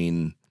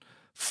between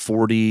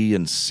 40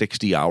 and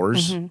 60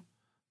 hours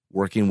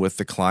working with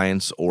the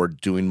clients or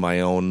doing my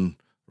own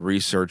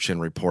research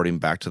and reporting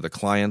back to the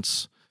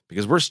clients,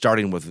 because we're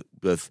starting with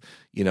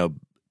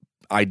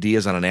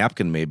ideas on a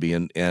napkin maybe,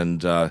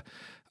 and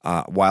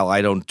while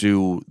I don't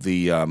do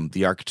the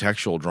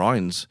architectural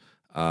drawings,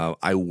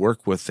 I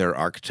work with their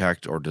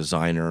architect or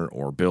designer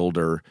or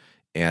builder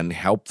and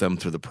help them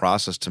through the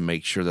process to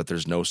make sure that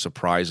there's no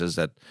surprises,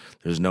 that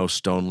there's no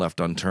stone left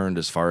unturned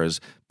as far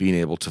as being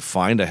able to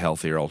find a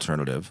healthier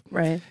alternative.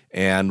 Right.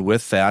 And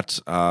with that,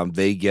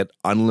 they get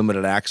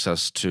unlimited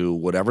access to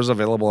whatever's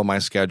available in my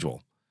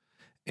schedule.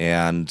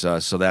 And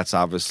so that's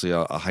obviously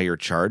a higher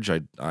charge.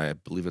 I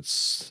believe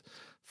it's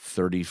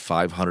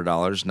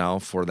 $3,500 now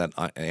for that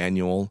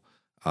annual.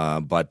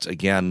 But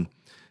again,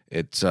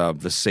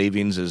 the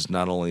savings is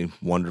not only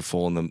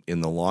wonderful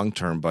in the long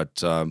term,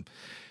 but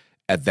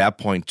at that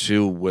point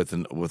too, with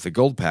the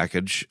gold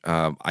package,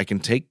 I can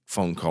take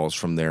phone calls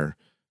from their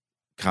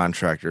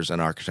contractors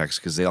and architects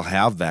because they'll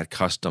have that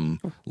custom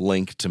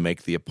link to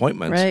make the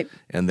appointment, right.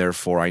 And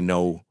therefore I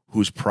know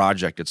whose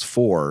project it's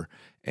for,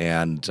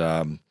 and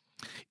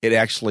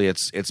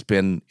it's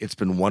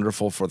been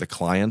wonderful for the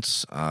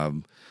clients.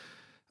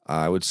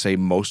 I would say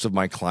most of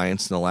my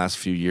clients in the last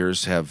few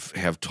years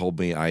have told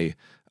me I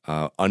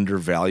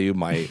undervalue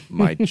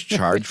my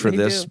charge for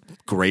this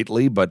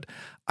greatly, but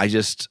I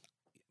just,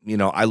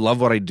 I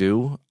love what I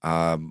do,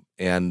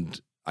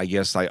 and I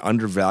guess I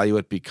undervalue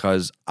it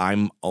because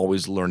I'm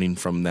always learning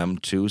from them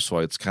too, so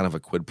it's kind of a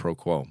quid pro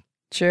quo.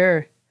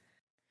 Sure.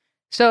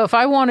 So if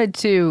I wanted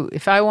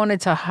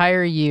to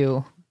hire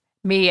you,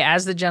 me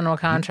as the general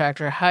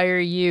contractor, hire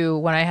you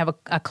when I have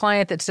a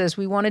client that says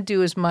we want to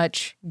do as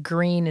much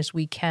green as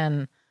we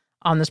can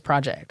on this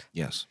project.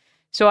 Yes.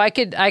 So I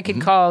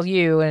could call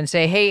you and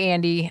say, "Hey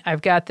Andy,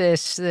 I've got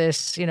this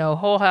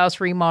whole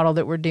house remodel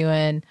that we're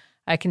doing.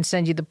 I can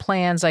send you the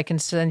plans, I can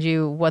send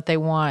you what they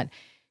want.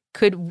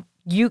 Could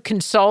you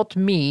consult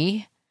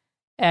me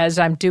as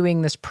I'm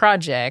doing this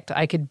project?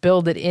 I could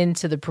build it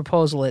into the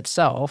proposal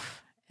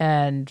itself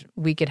and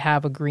we could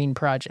have a green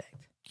project."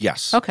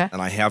 Yes. Okay.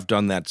 And I have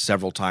done that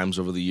several times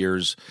over the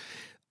years.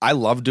 I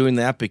love doing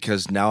that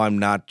because now I'm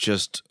not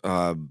just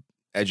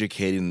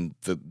educating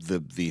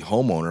the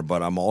homeowner,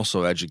 but I'm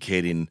also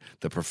educating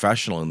the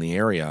professional in the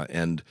area.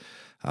 And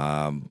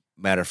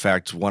matter of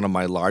fact, one of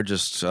my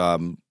largest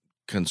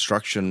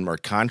construction or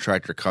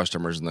contractor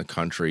customers in the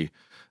country,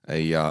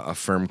 a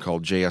firm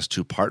called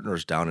JS2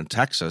 Partners down in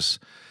Texas,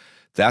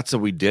 that's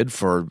what we did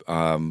for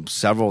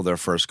several of their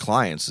first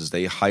clients. Is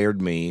they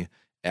hired me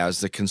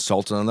as the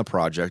consultant on the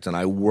project, and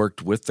I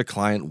worked with the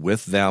client,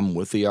 with them,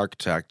 with the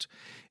architect,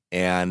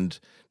 and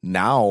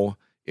now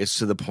it's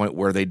to the point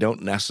where they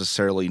don't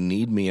necessarily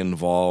need me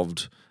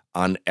involved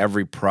on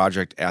every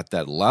project at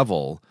that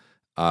level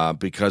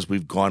because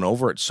we've gone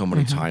over it so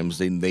many times.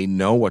 They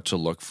know what to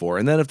look for,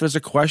 and then if there's a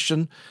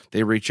question,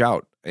 they reach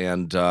out,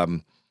 and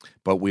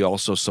but we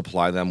also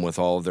supply them with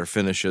all of their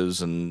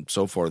finishes and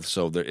so forth.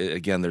 So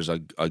again, there's a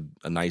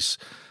nice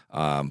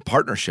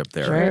partnership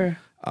there. Sure.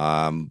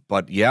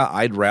 But yeah,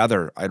 I'd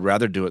rather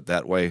do it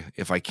that way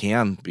if I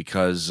can,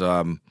 because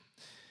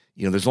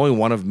there's only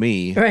one of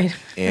me, right?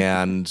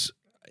 And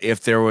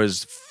if there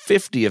was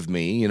 50 of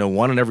me,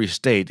 one in every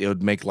state, it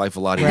would make life a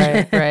lot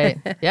easier. Right.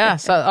 Yeah.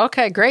 So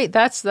okay, great.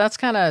 That's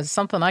kind of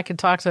something I could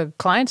talk to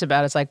clients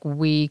about. It's like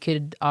we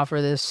could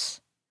offer this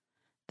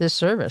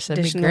service.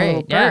 That'd Additional be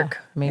great. Yeah. perk.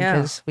 I mean,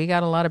 because we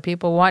got a lot of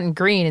people wanting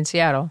green in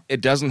Seattle.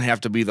 It doesn't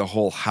have to be the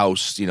whole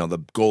house,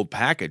 the gold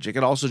package. It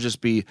could also just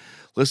be,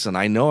 listen,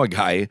 I know a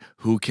guy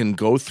who can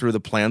go through the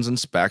plans and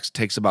specs.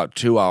 Takes about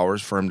 2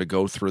 hours for him to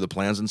go through the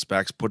plans and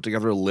specs, put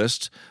together a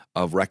list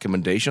of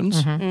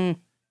recommendations,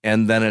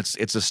 and then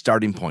it's a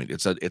starting point.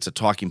 It's a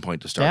talking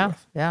point to start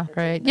with. Yeah,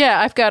 right.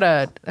 Yeah, I've got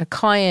a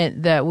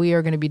client that we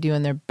are going to be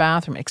doing their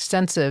bathroom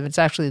extensive. It's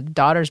actually the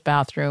daughter's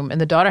bathroom, and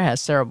the daughter has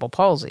cerebral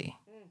palsy.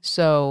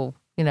 So,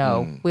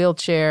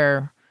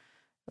 wheelchair,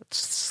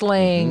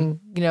 sling,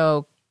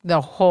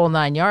 the whole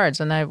 9 yards.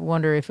 And I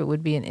wonder if it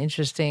would be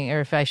or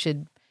if I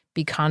should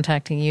be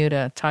contacting you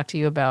to talk to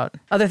you about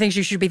other things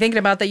you should be thinking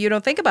about that you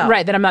don't think about.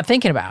 Right, that I'm not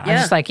thinking about. Yeah. I'm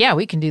just like,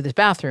 we can do this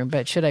bathroom,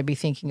 but should I be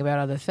thinking about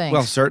other things?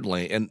 Well,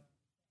 certainly. And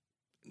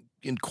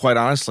quite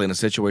honestly, in a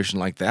situation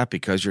like that,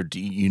 because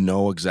you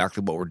know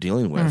exactly what we're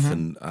dealing with.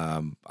 And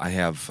I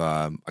have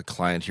a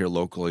client here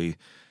locally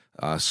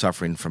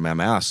suffering from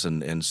MS,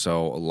 and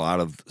so a lot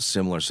of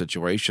similar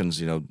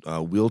situations,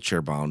 wheelchair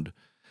bound,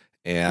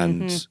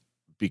 and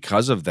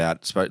because of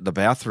that, the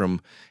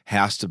bathroom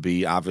has to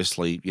be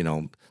obviously,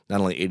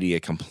 not only ADA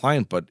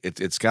compliant, but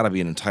it's got to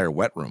be an entire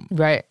wet room.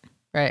 Right.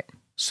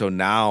 So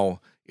now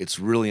it's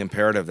really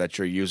imperative that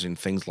you're using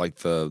things like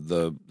the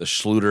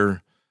Schluter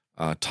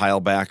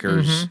tile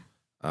backers,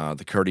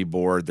 the Curdy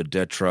board, the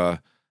Ditra.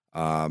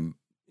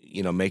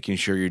 making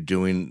sure you're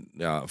doing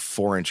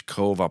 4-inch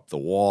cove up the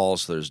wall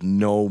so there's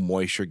no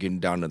moisture getting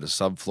down to the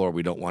subfloor.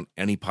 We don't want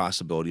any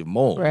possibility of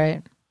mold.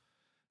 Right.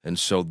 And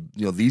so,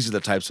 these are the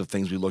types of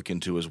things we look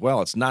into as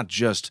well. It's not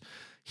just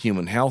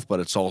human health, but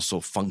it's also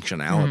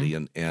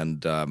functionality.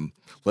 And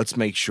let's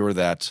make sure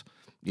that,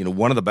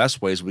 one of the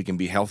best ways we can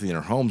be healthy in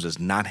our homes is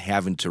not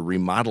having to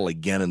remodel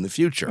again in the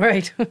future.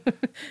 Right.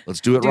 Let's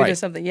do it Do right.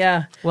 something.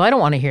 Yeah. Well, I don't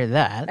want to hear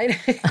that.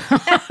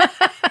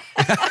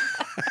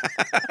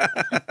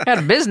 Got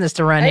a business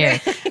to run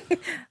here.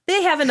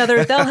 They'll have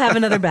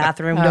another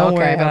bathroom. Don't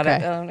worry about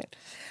it.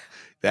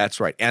 That's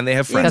right. And they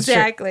have friends.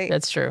 Exactly.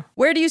 That's true.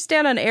 Where do you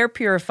stand on air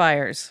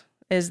purifiers?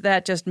 Is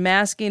that just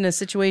masking a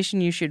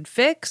situation you should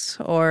fix,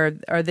 or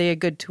are they a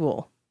good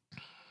tool?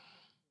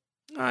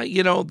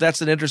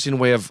 That's an interesting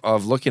way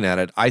of looking at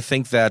it. I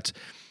think that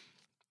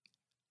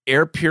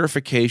air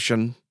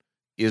purification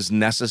is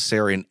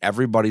necessary in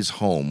everybody's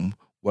home,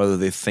 whether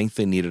they think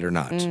they need it or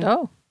not.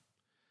 Oh,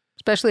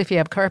 especially if you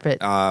have carpet.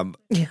 Yeah,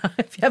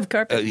 if you have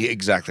carpet.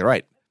 Exactly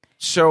right.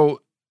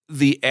 So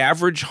the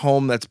average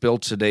home that's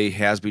built today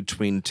has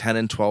between 10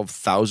 and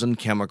 12,000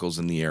 chemicals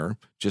in the air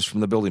just from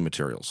the building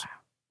materials.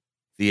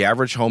 The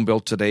average home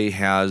built today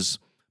has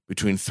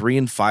between 300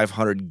 and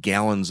 500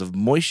 gallons of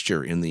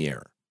moisture in the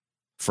air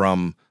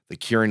from the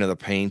curing of the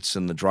paints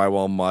and the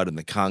drywall mud and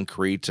the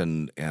concrete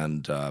and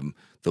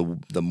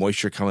the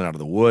moisture coming out of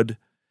the wood.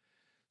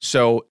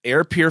 So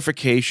air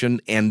purification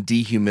and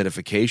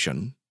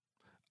dehumidification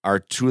are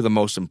two of the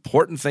most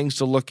important things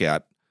to look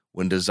at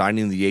when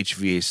designing the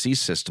HVAC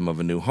system of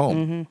a new home.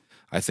 Mm-hmm.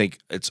 I think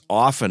it's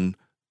often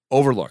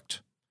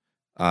overlooked.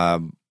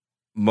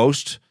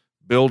 Most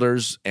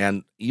builders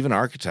and even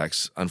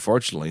architects,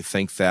 unfortunately,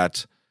 think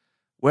that,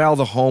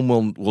 the home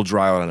will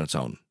dry out on its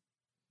own.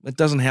 It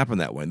doesn't happen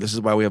that way. This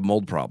is why we have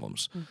mold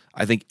problems.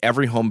 I think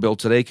every home built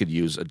today could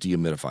use a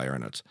dehumidifier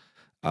in it.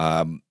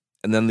 And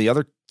then the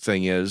other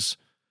thing is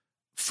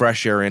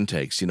fresh air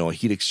intakes, a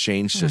heat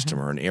exchange system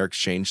or an air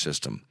exchange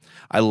system.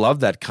 I love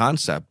that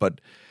concept, but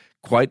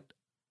quite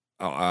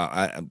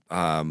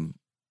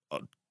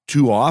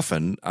too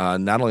often,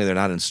 not only they're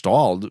not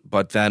installed,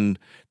 but then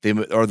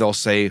they'll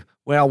say,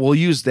 we'll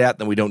use that,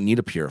 then we don't need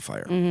a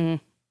purifier.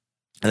 Mm-hmm.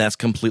 And that's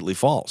completely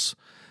false.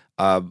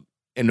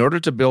 In order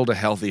to build a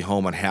healthy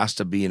home, it has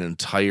to be an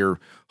entire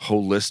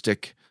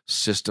holistic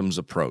systems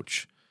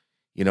approach.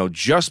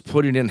 Just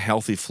putting in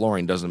healthy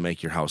flooring doesn't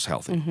make your house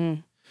healthy. Mm-hmm.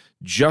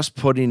 Just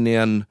putting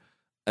in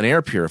an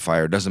air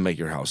purifier doesn't make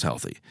your house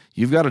healthy.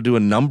 You've got to do a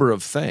number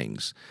of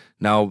things.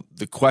 Now,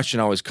 the question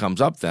always comes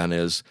up then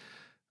is,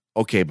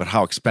 okay, but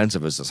how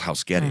expensive is this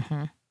house getting?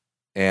 Mm-hmm.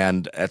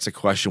 And that's a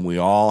question we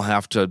all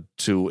have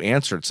to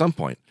answer at some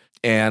point.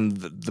 And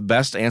the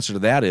best answer to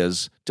that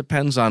is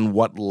depends on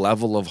what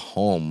level of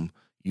home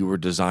you were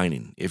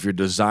designing. If you're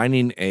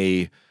designing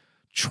a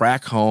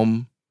track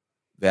home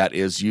that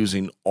is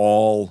using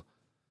all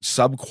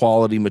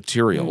sub-quality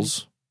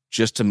materials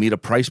just to meet a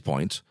price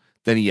point,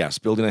 then yes,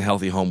 building a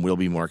healthy home will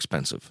be more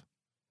expensive.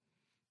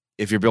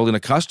 If you're building a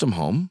custom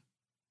home,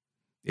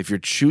 if you're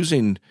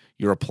choosing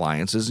your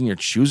appliances and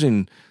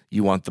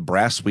you want the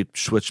brass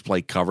switch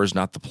plate covers,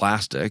 not the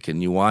plastic,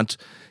 and you want,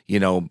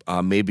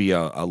 maybe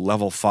a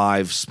level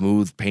 5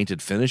 smooth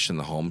painted finish in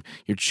the home,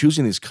 you're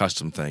choosing these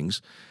custom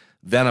things,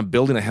 then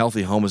building a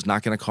healthy home is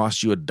not going to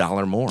cost you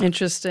 $1 more.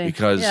 Interesting.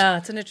 Because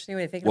it's an interesting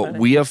way to think about it. What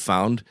we have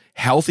found,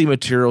 healthy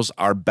materials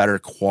are better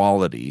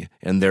quality,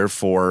 and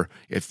therefore,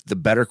 if the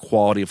better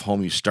quality of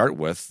home you start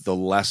with, the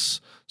less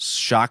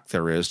shock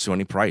there is to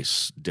any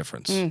price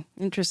difference.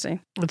 Interesting.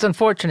 It's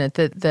unfortunate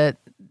that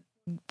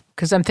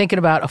because I'm thinking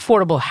about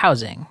affordable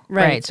housing,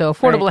 right? So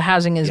affordable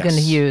housing is going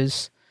to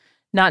use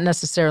not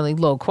necessarily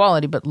low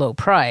quality, but low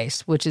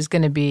price, which is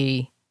going to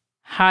be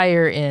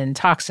higher in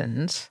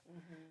toxins.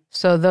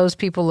 So those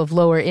people of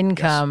lower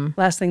income,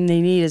 last thing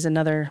they need is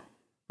another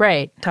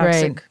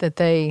toxic. Right, that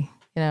they,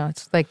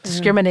 it's like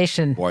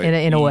discrimination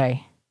in a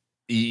way.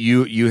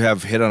 You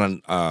have hit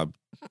on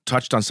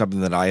touched on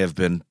something that I have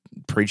been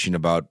preaching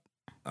about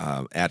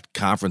at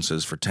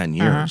conferences for 10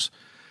 years.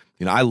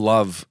 I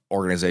love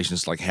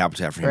organizations like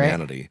Habitat for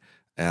Humanity,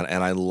 and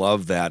I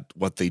love that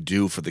what they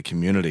do for the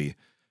community.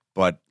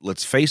 But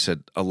let's face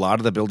it, a lot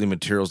of the building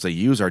materials they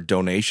use are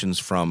donations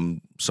from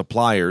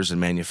suppliers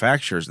and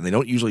manufacturers, and they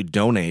don't usually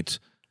donate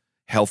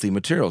healthy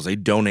materials. They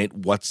donate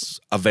what's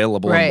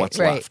available and what's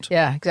left.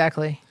 Yeah,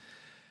 exactly.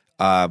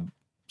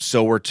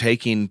 So we're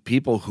taking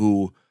people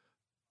who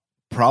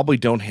probably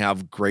don't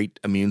have great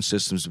immune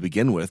systems to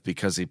begin with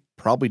because they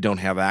probably don't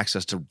have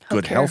access to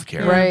good health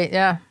care. Right,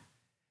 yeah.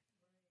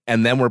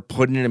 And then we're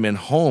putting them in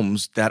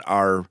homes that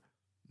are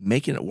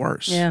making it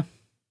worse. Yeah.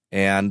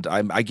 And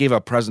I gave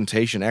a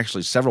presentation,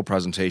 actually several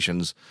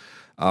presentations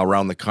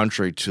around the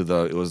country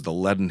it was the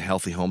Lead and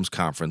Healthy Homes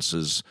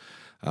conferences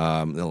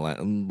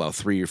about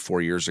 3 or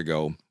 4 years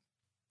ago.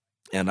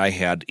 And I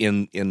had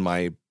in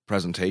my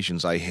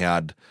presentations, I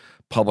had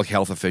public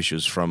health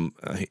officials from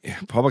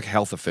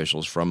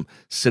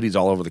cities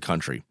all over the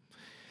country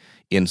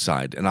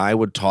inside. And I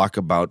would talk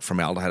about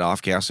formaldehyde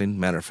off-gassing.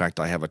 Matter of fact,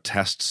 I have a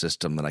test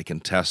system that I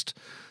can test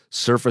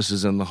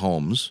surfaces in the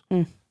homes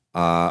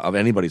of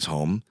anybody's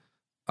home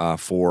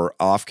for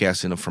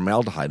off-gassing of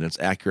formaldehyde, and it's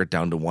accurate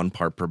down to 1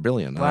 part per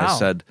billion. And I Wow.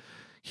 said,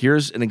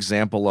 here's an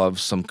example of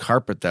some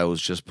carpet that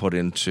was just put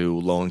into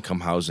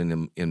low-income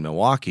housing in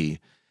Milwaukee,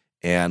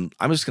 and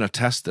I'm just going to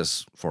test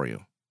this for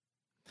you.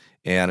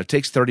 And it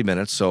takes 30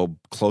 minutes, so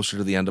closer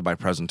to the end of my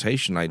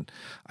presentation,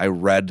 I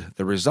read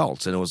the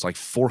results, and it was like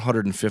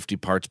 450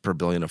 parts per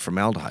billion of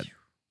formaldehyde.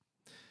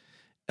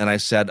 And I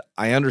said,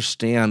 I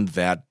understand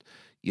that,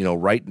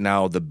 right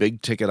now the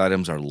big ticket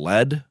items are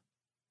lead,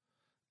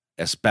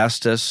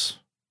 asbestos,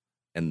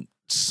 and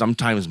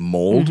sometimes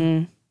mold.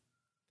 Mhm.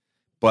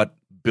 But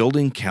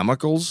building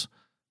chemicals,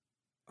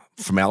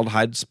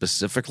 formaldehyde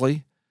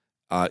specifically,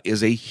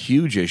 is a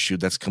huge issue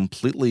that's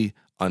completely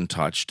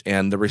untouched.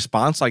 And the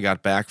response I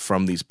got back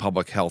from these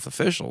public health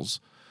officials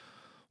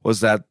was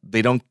that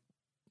they don't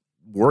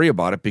worry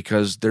about it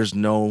because there's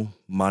no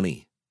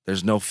money.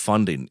 There's no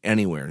funding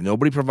anywhere.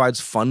 Nobody provides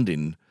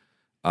funding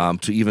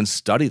to even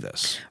study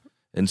this.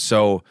 And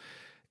so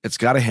it's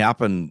got to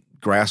happen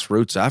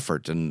grassroots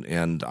effort.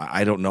 And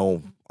I don't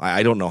know.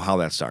 I don't know how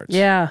that starts.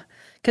 Yeah,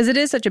 because it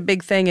is such a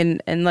big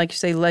thing. And like you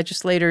say,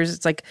 legislators,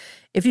 it's like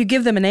if you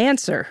give them an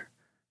answer,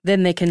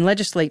 then they can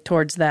legislate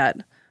towards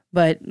that.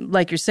 But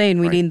like you're saying,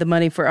 we Right. need the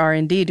money for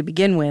R&D to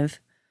begin with.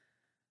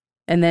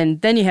 And then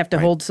you have to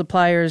Right. hold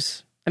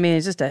suppliers. I mean,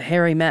 it's just a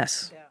hairy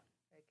mess.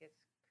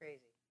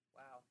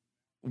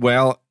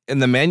 Well,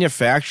 and the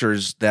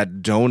manufacturers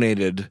that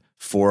donated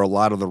for a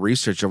lot of the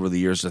research over the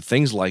years of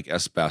things like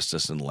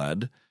asbestos and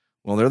lead,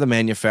 well, they're the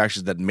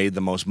manufacturers that made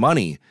the most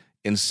money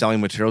in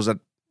selling materials that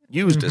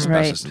used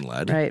asbestos and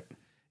lead. Right.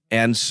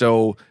 And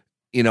so,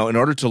 in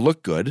order to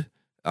look good,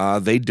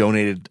 they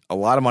donated a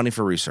lot of money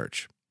for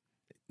research.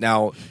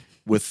 Now,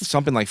 with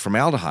something like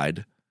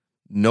formaldehyde,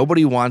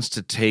 nobody wants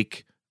to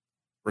take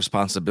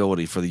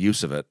responsibility for the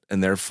use of it,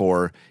 and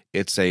therefore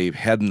it's a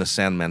head in the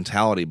sand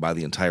mentality by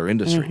the entire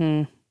industry.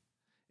 Mm-hmm.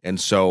 And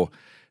so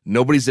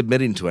nobody's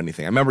admitting to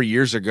anything. I remember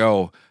years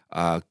ago,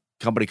 a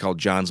company called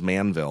Johns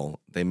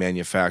Manville, they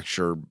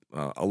manufacture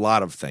a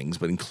lot of things,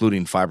 but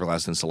including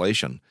fiberglass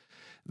insulation.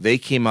 They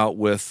came out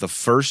with the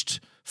first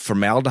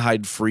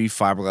formaldehyde-free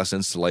fiberglass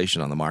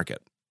insulation on the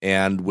market.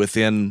 And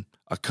within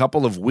a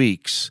couple of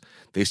weeks,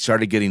 they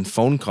started getting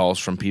phone calls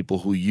from people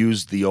who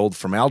used the old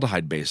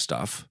formaldehyde-based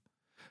stuff,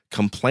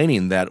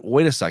 complaining that,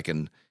 wait a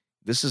second,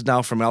 this is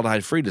now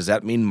formaldehyde-free. Does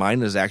that mean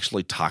mine is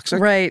actually toxic?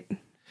 Right.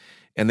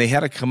 And they had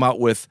to come out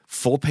with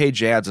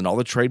full-page ads in all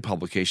the trade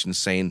publications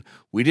saying,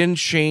 we didn't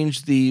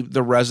change the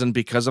resin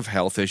because of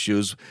health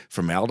issues.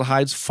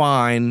 Formaldehyde's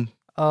fine.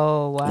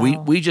 Oh,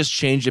 wow. We just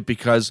changed it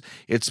because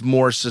it's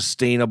more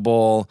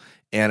sustainable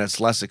and it's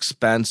less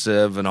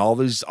expensive and all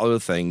these other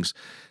things.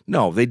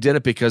 No, they did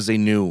it because they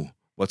knew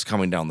what's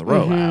coming down the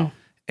road. Wow.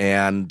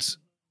 And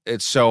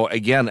it's so,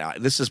 again,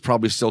 this is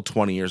probably still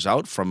 20 years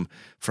out from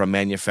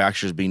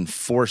manufacturers being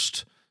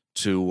forced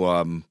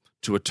to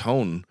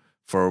atone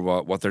for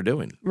what they're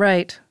doing.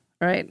 Right.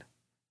 Right.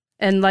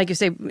 And like you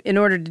say, in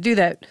order to do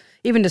that,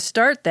 even to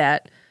start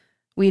that,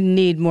 we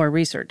need more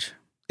research.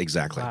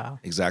 Exactly. Wow.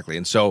 Exactly.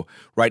 And so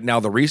right now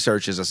the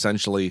research is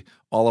essentially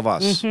all of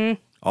us,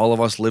 all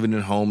of us living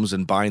in homes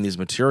and buying these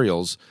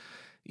materials.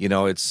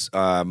 It's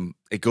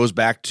it goes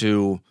back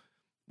to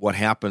what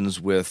happens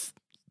with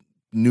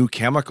new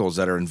chemicals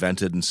that are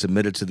invented and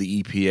submitted to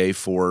the EPA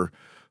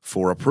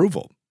for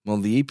approval. Well,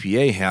 the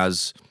EPA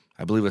has,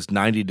 I believe it's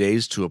 90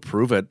 days to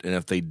approve it, and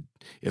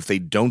if they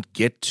don't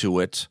get to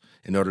it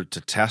in order to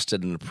test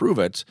it and approve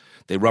it,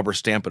 they rubber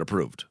stamp it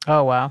approved.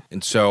 Oh, wow.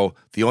 And so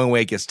the only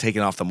way it gets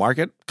taken off the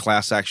market,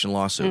 class action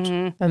lawsuit.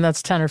 And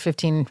that's 10 or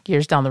 15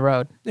 years down the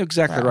road.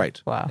 Exactly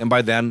right. Wow. And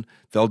by then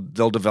they'll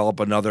develop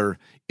another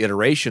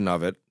iteration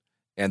of it,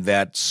 and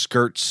that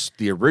skirts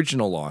the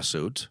original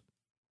lawsuit.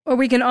 Or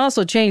we can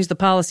also change the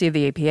policy of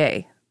the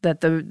APA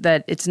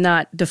that it's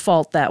not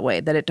default that way,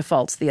 that it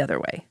defaults the other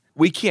way.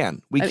 We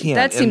can.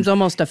 That seems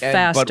almost a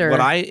faster. But what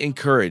I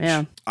encourage,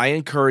 Yeah. I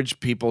encourage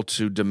people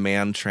to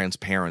demand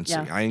transparency.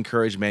 Yeah. I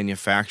encourage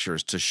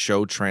manufacturers to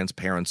show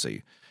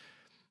transparency.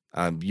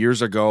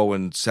 Years ago,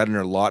 when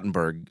Senator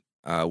Lautenberg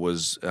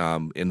was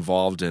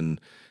involved in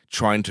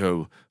trying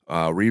to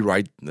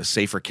rewrite the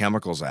Safer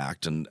Chemicals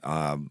Act and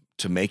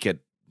to make it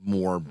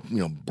more,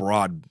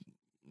 broad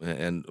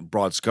and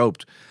broad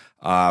scoped,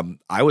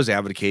 I was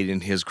advocating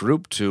in his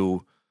group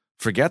to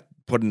forget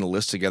putting a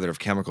list together of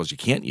chemicals you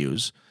can't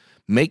use.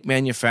 Make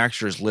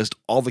manufacturers list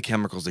all the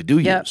chemicals they do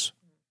use.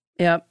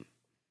 Yep.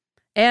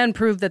 And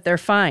prove that they're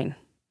fine.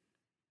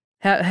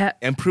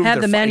 And prove have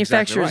they're the fine.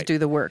 manufacturers Exactly right. do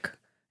the work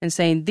and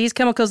saying these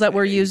chemicals that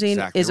we're using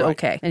Exactly is right.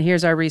 okay. And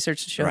here's our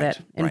research to show Right,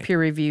 that and right. peer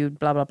reviewed,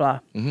 blah, blah, blah,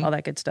 all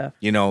that good stuff.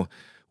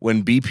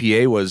 When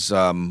BPA was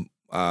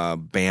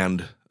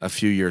banned a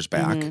few years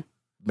back, Mm-hmm.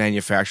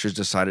 manufacturers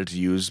decided to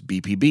use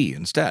BPB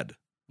instead.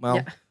 Well,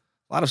 Yeah.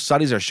 a lot of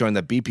studies are showing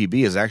that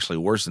BPB is actually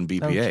worse than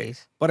BPA.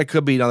 geez. But it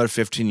could be another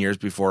 15 years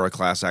before a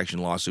class action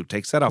lawsuit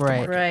takes that off the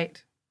Right. market.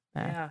 Right.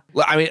 Yeah.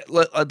 I mean,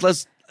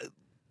 let's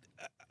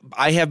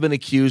I have been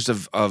accused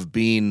of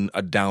being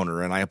a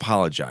downer, and I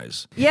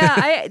apologize. Yeah,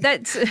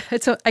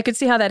 I could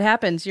see how that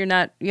happens. You're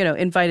not,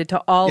 invited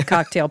to all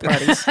cocktail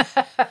parties.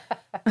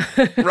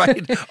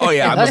 Right? Oh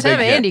yeah, Let's have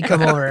Andy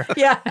come over.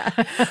 Yeah.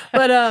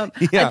 But I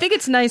think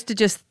it's nice to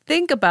just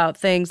think about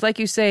things. Like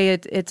you say,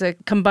 it's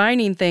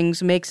combining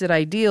things makes it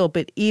ideal,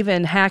 but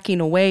even hacking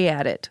away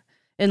at it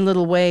in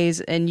little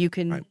ways. And you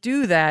can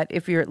do that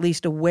if you're at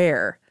least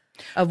aware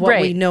of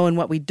what we know and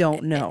what we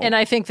don't know. And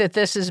I think that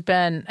this has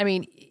been,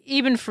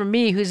 even for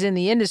me who's in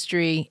the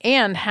industry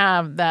and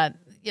have that,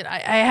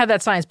 I have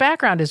that science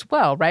background as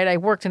well, right? I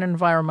worked in an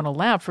environmental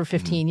lab for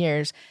 15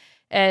 years.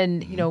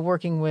 And,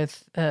 working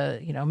with,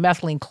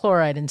 methylene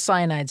chloride and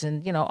cyanides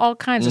and, all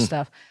kinds of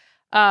stuff.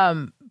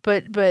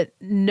 But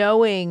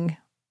knowing,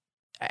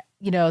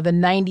 the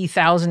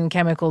 90,000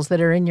 chemicals that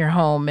are in your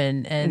home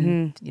and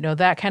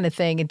that kind of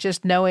thing. And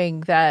just knowing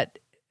that,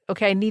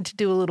 okay, I need to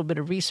do a little bit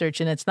of research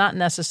and it's not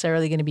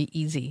necessarily going to be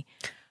easy.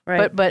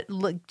 Right. But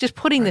just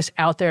putting this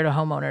out there to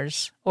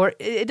homeowners, or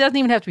it doesn't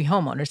even have to be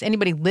homeowners,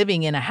 anybody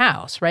living in a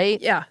house, right?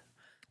 Yeah.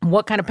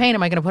 What kind of paint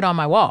am I going to put on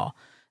my wall?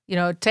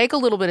 Take a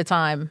little bit of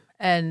time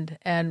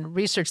and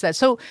research that.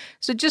 So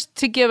just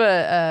to give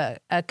a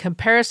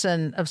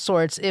comparison of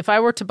sorts, if I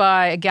were to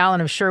buy a gallon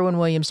of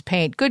Sherwin-Williams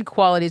paint, good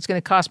quality, it's going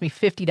to cost me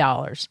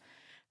 $50,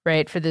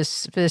 right, for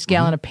this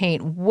gallon of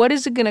paint. What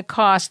is it going to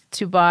cost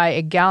to buy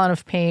a gallon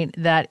of paint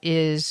that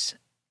is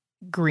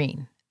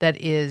green, that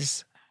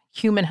is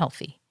human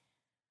healthy?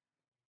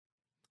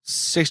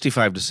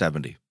 65 to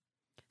 70.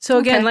 So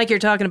again, like you're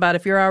talking about,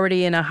 if you're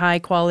already in a high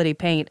quality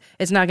paint,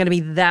 it's not going to be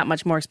that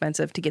much more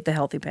expensive to get the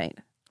healthy paint.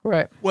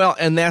 Right. Well,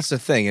 and that's the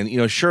thing.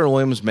 And,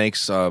 Sherwin-Williams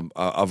makes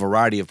a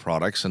variety of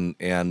products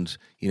and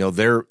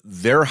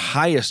their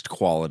highest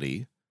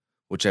quality,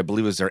 which I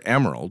believe is their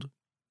Emerald,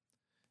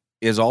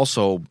 is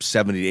also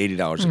 $70 to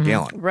 $80 a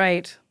gallon.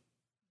 Right.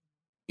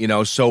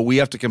 So we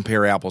have to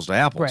compare apples to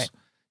apples.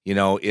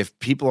 Right. If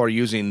people are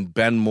using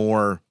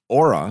Benmore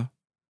Aura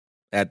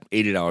at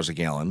 $80 a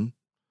gallon,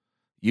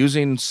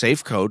 using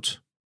Safe Coat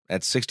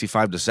at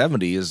 65 to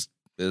 70 is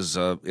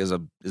a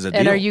deal.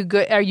 And are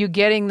you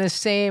getting the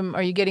same?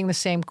 Are you getting the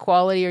same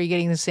quality? Are you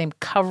getting the same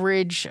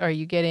coverage? Are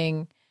you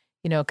getting,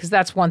 because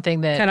that's one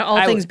thing that kind of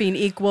all things being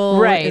equal,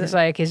 right? It's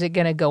like, is it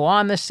going to go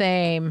on the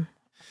same?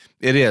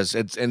 It is.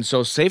 And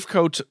so Safe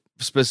Coat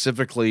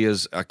specifically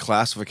is a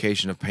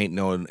classification of paint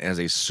known as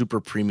a super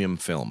premium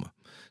film.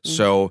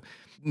 So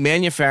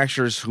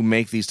manufacturers who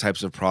make these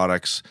types of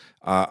products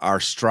are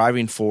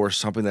striving for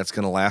something that's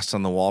going to last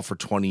on the wall for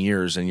 20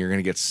 years, and you're going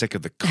to get sick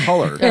of the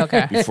color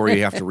before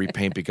you have to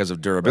repaint because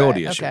of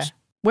durability issues. Okay.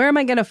 Where am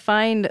I going to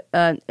find,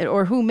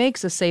 or who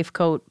makes a Safe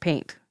Coat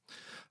paint?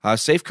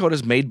 Safe Coat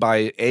is made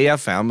by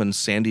AFM in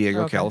San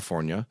Diego,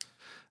 California.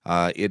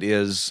 It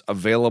is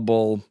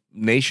available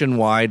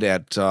nationwide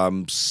at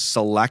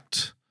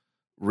select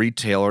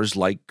retailers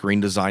like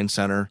Green Design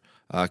Center,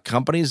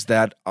 companies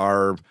that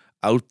are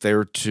out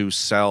there to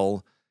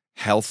sell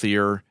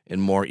healthier and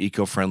more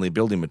eco-friendly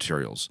building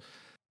materials.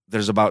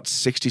 There's about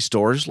 60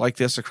 stores like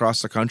this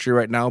across the country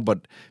right now,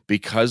 but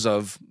because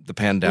of the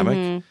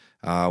pandemic,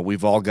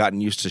 we've all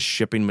gotten used to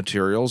shipping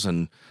materials,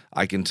 and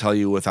I can tell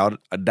you without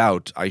a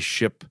doubt, I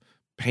ship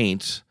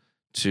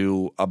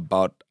to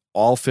about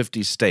all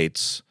 50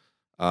 states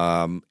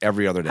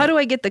every other day. How do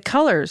I get the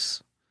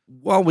colors?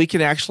 Well, we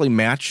can actually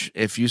match.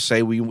 If you say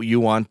you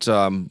want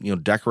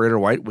decorator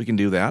white, we can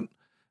do that.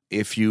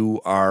 If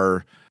you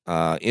are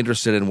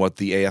interested in what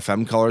the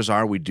AFM colors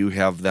are, we do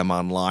have them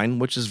online,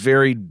 which is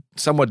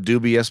somewhat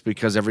dubious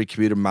because every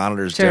computer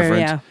monitor is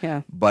different.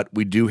 Yeah. But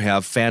we do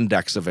have fan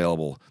decks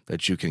available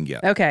that you can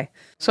get. Okay.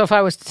 So if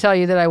I was to tell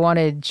you that I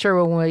wanted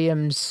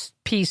Sherwin-Williams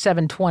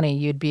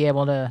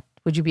P720,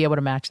 would you be able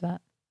to match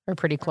that? Or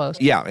pretty close?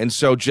 Yeah, and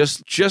so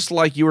just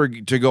like you were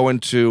to go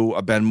into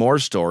a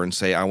Benmore store and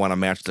say, I want to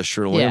match the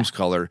Sherwin-Williams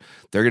color,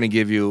 they're going to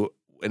give you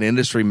an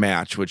industry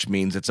match, which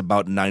means it's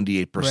about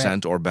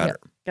 98% or better.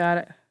 Yep. Got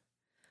it.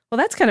 Well,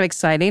 that's kind of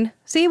exciting.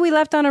 See, we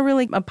left on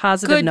a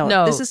positive Good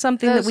note. This is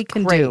something that we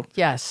can do.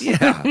 Yes.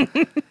 Yeah.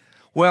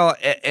 Well,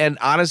 and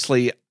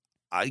honestly,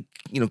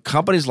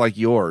 companies like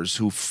yours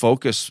who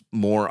focus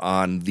more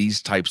on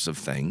these types of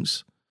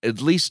things,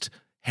 at least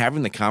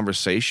having the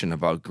conversation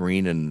about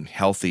green and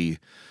healthy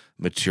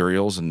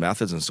materials and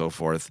methods and so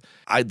forth,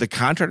 the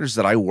contractors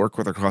that I work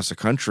with across the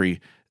country,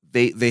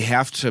 they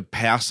have to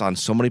pass on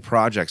so many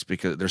projects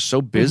because they're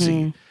so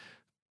busy.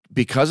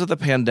 Because of the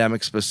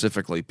pandemic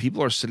specifically,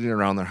 people are sitting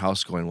around their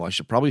house going, well, I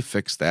should probably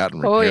fix that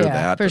and repair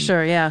that. For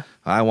sure, yeah.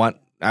 I want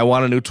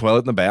a new toilet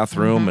in the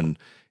bathroom,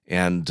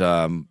 and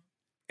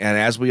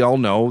as we all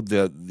know,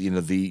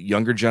 the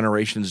younger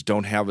generations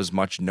don't have as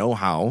much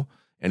know-how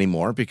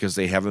anymore because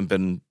they haven't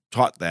been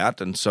taught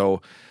that, and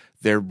so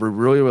they're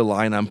really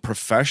relying on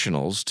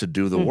professionals to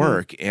do the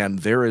work. And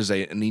there is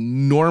an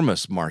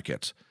enormous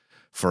market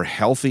for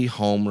healthy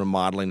home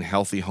remodeling,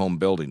 healthy home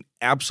building.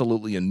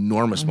 Absolutely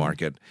enormous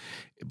market.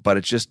 But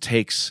it just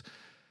takes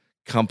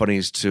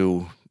companies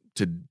to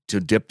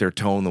dip their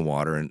toe in the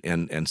water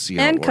and see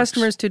how it works. And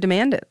customers to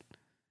demand it.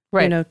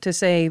 Right. You know, to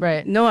say,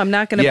 Right. no, I'm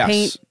not going to Yes.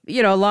 paint,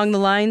 you know, along the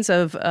lines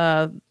of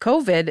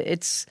COVID.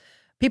 It's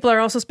people are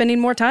also spending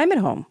more time at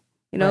home.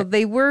 You know, Right.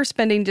 they were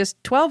spending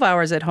just 12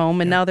 hours at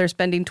home and now they're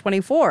spending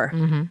 24,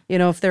 you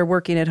know, if they're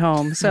working at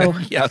home. So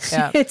Yes.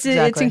 Yeah, it's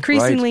exactly.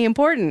 increasingly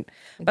important.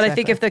 But I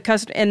think Exactly. if the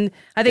customer, and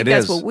I think It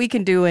that's is. what we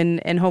can do,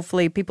 and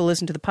hopefully people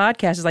listen to the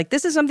podcast, is like,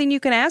 this is something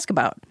you can ask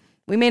about.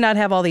 We may not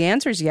have all the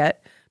answers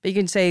yet, but you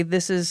can say,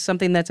 this is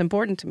something that's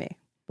important to me.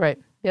 Right.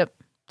 Yep.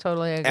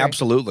 Totally agree.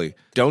 Absolutely.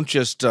 Don't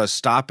just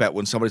stop at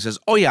when somebody says,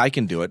 "Oh yeah, I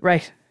can do it."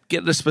 Right.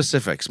 Get into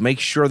specifics. Make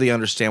sure they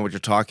understand what you're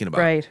talking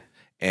about. Right.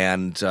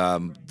 And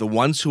the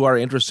ones who are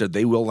interested,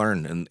 they will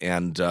learn,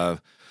 and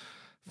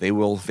they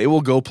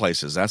will go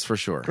places. That's for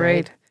sure.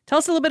 Great. Tell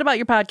us a little bit about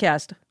your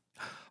podcast.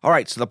 All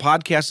right. So the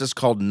podcast is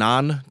called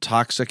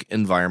Non-Toxic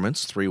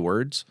Environments. 3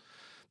 words.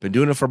 Been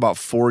doing it for about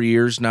 4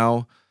 years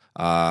now.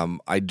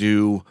 I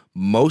do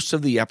most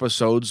of the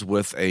episodes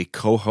with a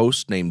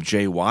co-host named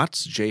Jay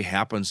Watts. Jay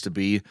happens to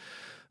be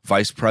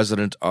vice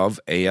president of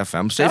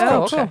AFM Safe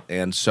Oh, Coach. okay.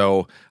 And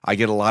so I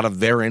get a lot of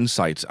their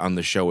insights on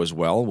the show as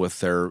well with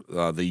their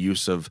the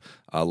use of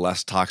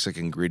less toxic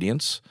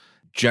ingredients.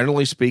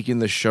 Generally speaking,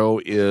 the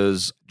show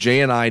is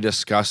Jay and I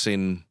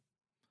discussing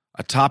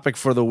a topic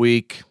for the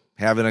week,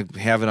 having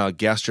a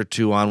guest or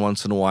two on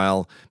once in a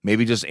while,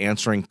 maybe just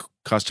answering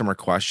customer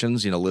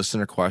questions,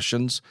 listener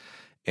questions.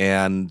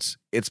 And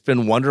it's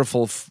been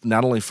wonderful,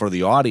 not only for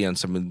the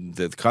audience, I mean,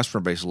 the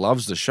customer base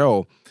loves the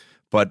show,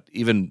 but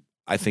even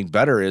I think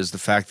better is the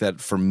fact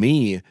that for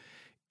me,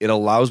 it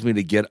allows me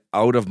to get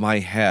out of my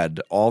head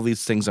all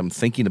these things I'm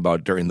thinking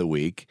about during the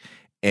week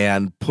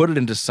and put it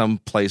into some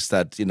place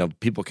that,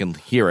 people can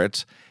hear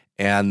it.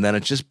 And then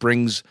it just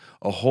brings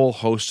a whole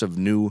host of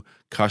new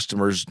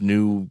customers,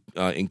 new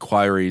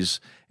inquiries.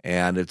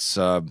 And it's,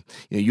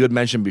 you had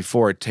mentioned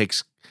before, it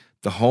takes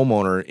the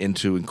homeowner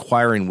into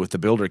inquiring with the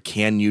builder,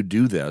 can you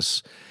do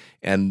this?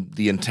 And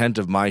the intent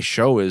of my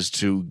show is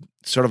to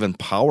sort of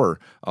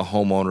empower a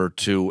homeowner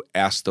to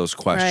ask those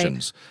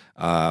questions.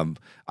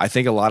 I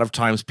think a lot of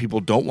times people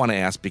don't want to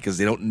ask because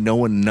they don't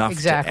know enough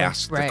Exactly. to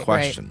ask Right, the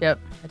question. Right. Yep.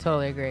 I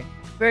totally agree.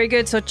 Very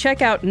good. So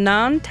check out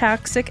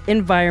Non-Toxic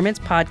Environments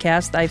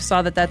podcast. I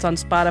saw that that's on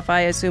Spotify.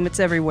 I assume it's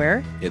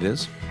everywhere. It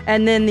is.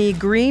 And then the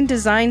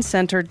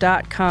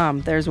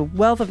greendesignCenter.com. There's a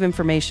wealth of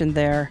information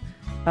there.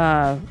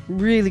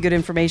 Really good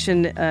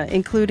information,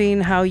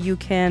 including how you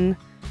can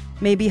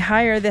maybe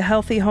hire the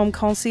Healthy Home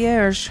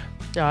Concierge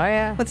Oh,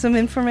 yeah. with some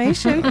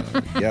information.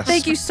 Yes.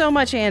 Thank you so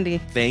much, Andy.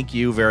 Thank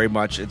you very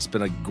much. It's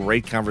been a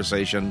great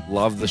conversation.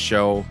 Love the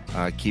show.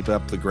 Keep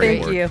up the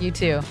great Thank work. you. You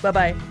too.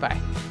 Bye-bye. Bye.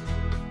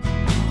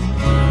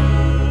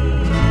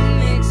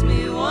 Makes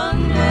me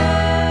wonder.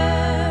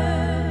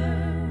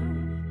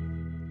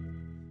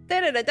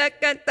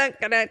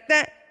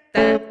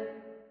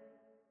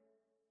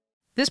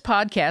 This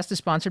podcast is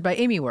sponsored by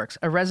AmyWorks,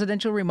 a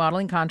residential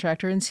remodeling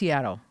contractor in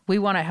Seattle. We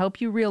want to help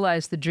you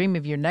realize the dream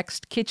of your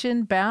next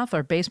kitchen, bath,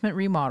 or basement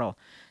remodel.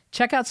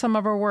 Check out some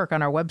of our work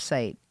on our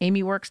website,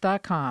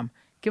 amyworks.com.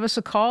 Give us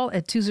a call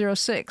at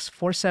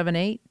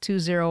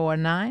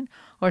 206-478-2019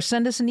 or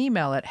send us an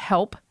email at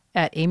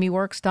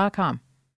help@amyworks.com.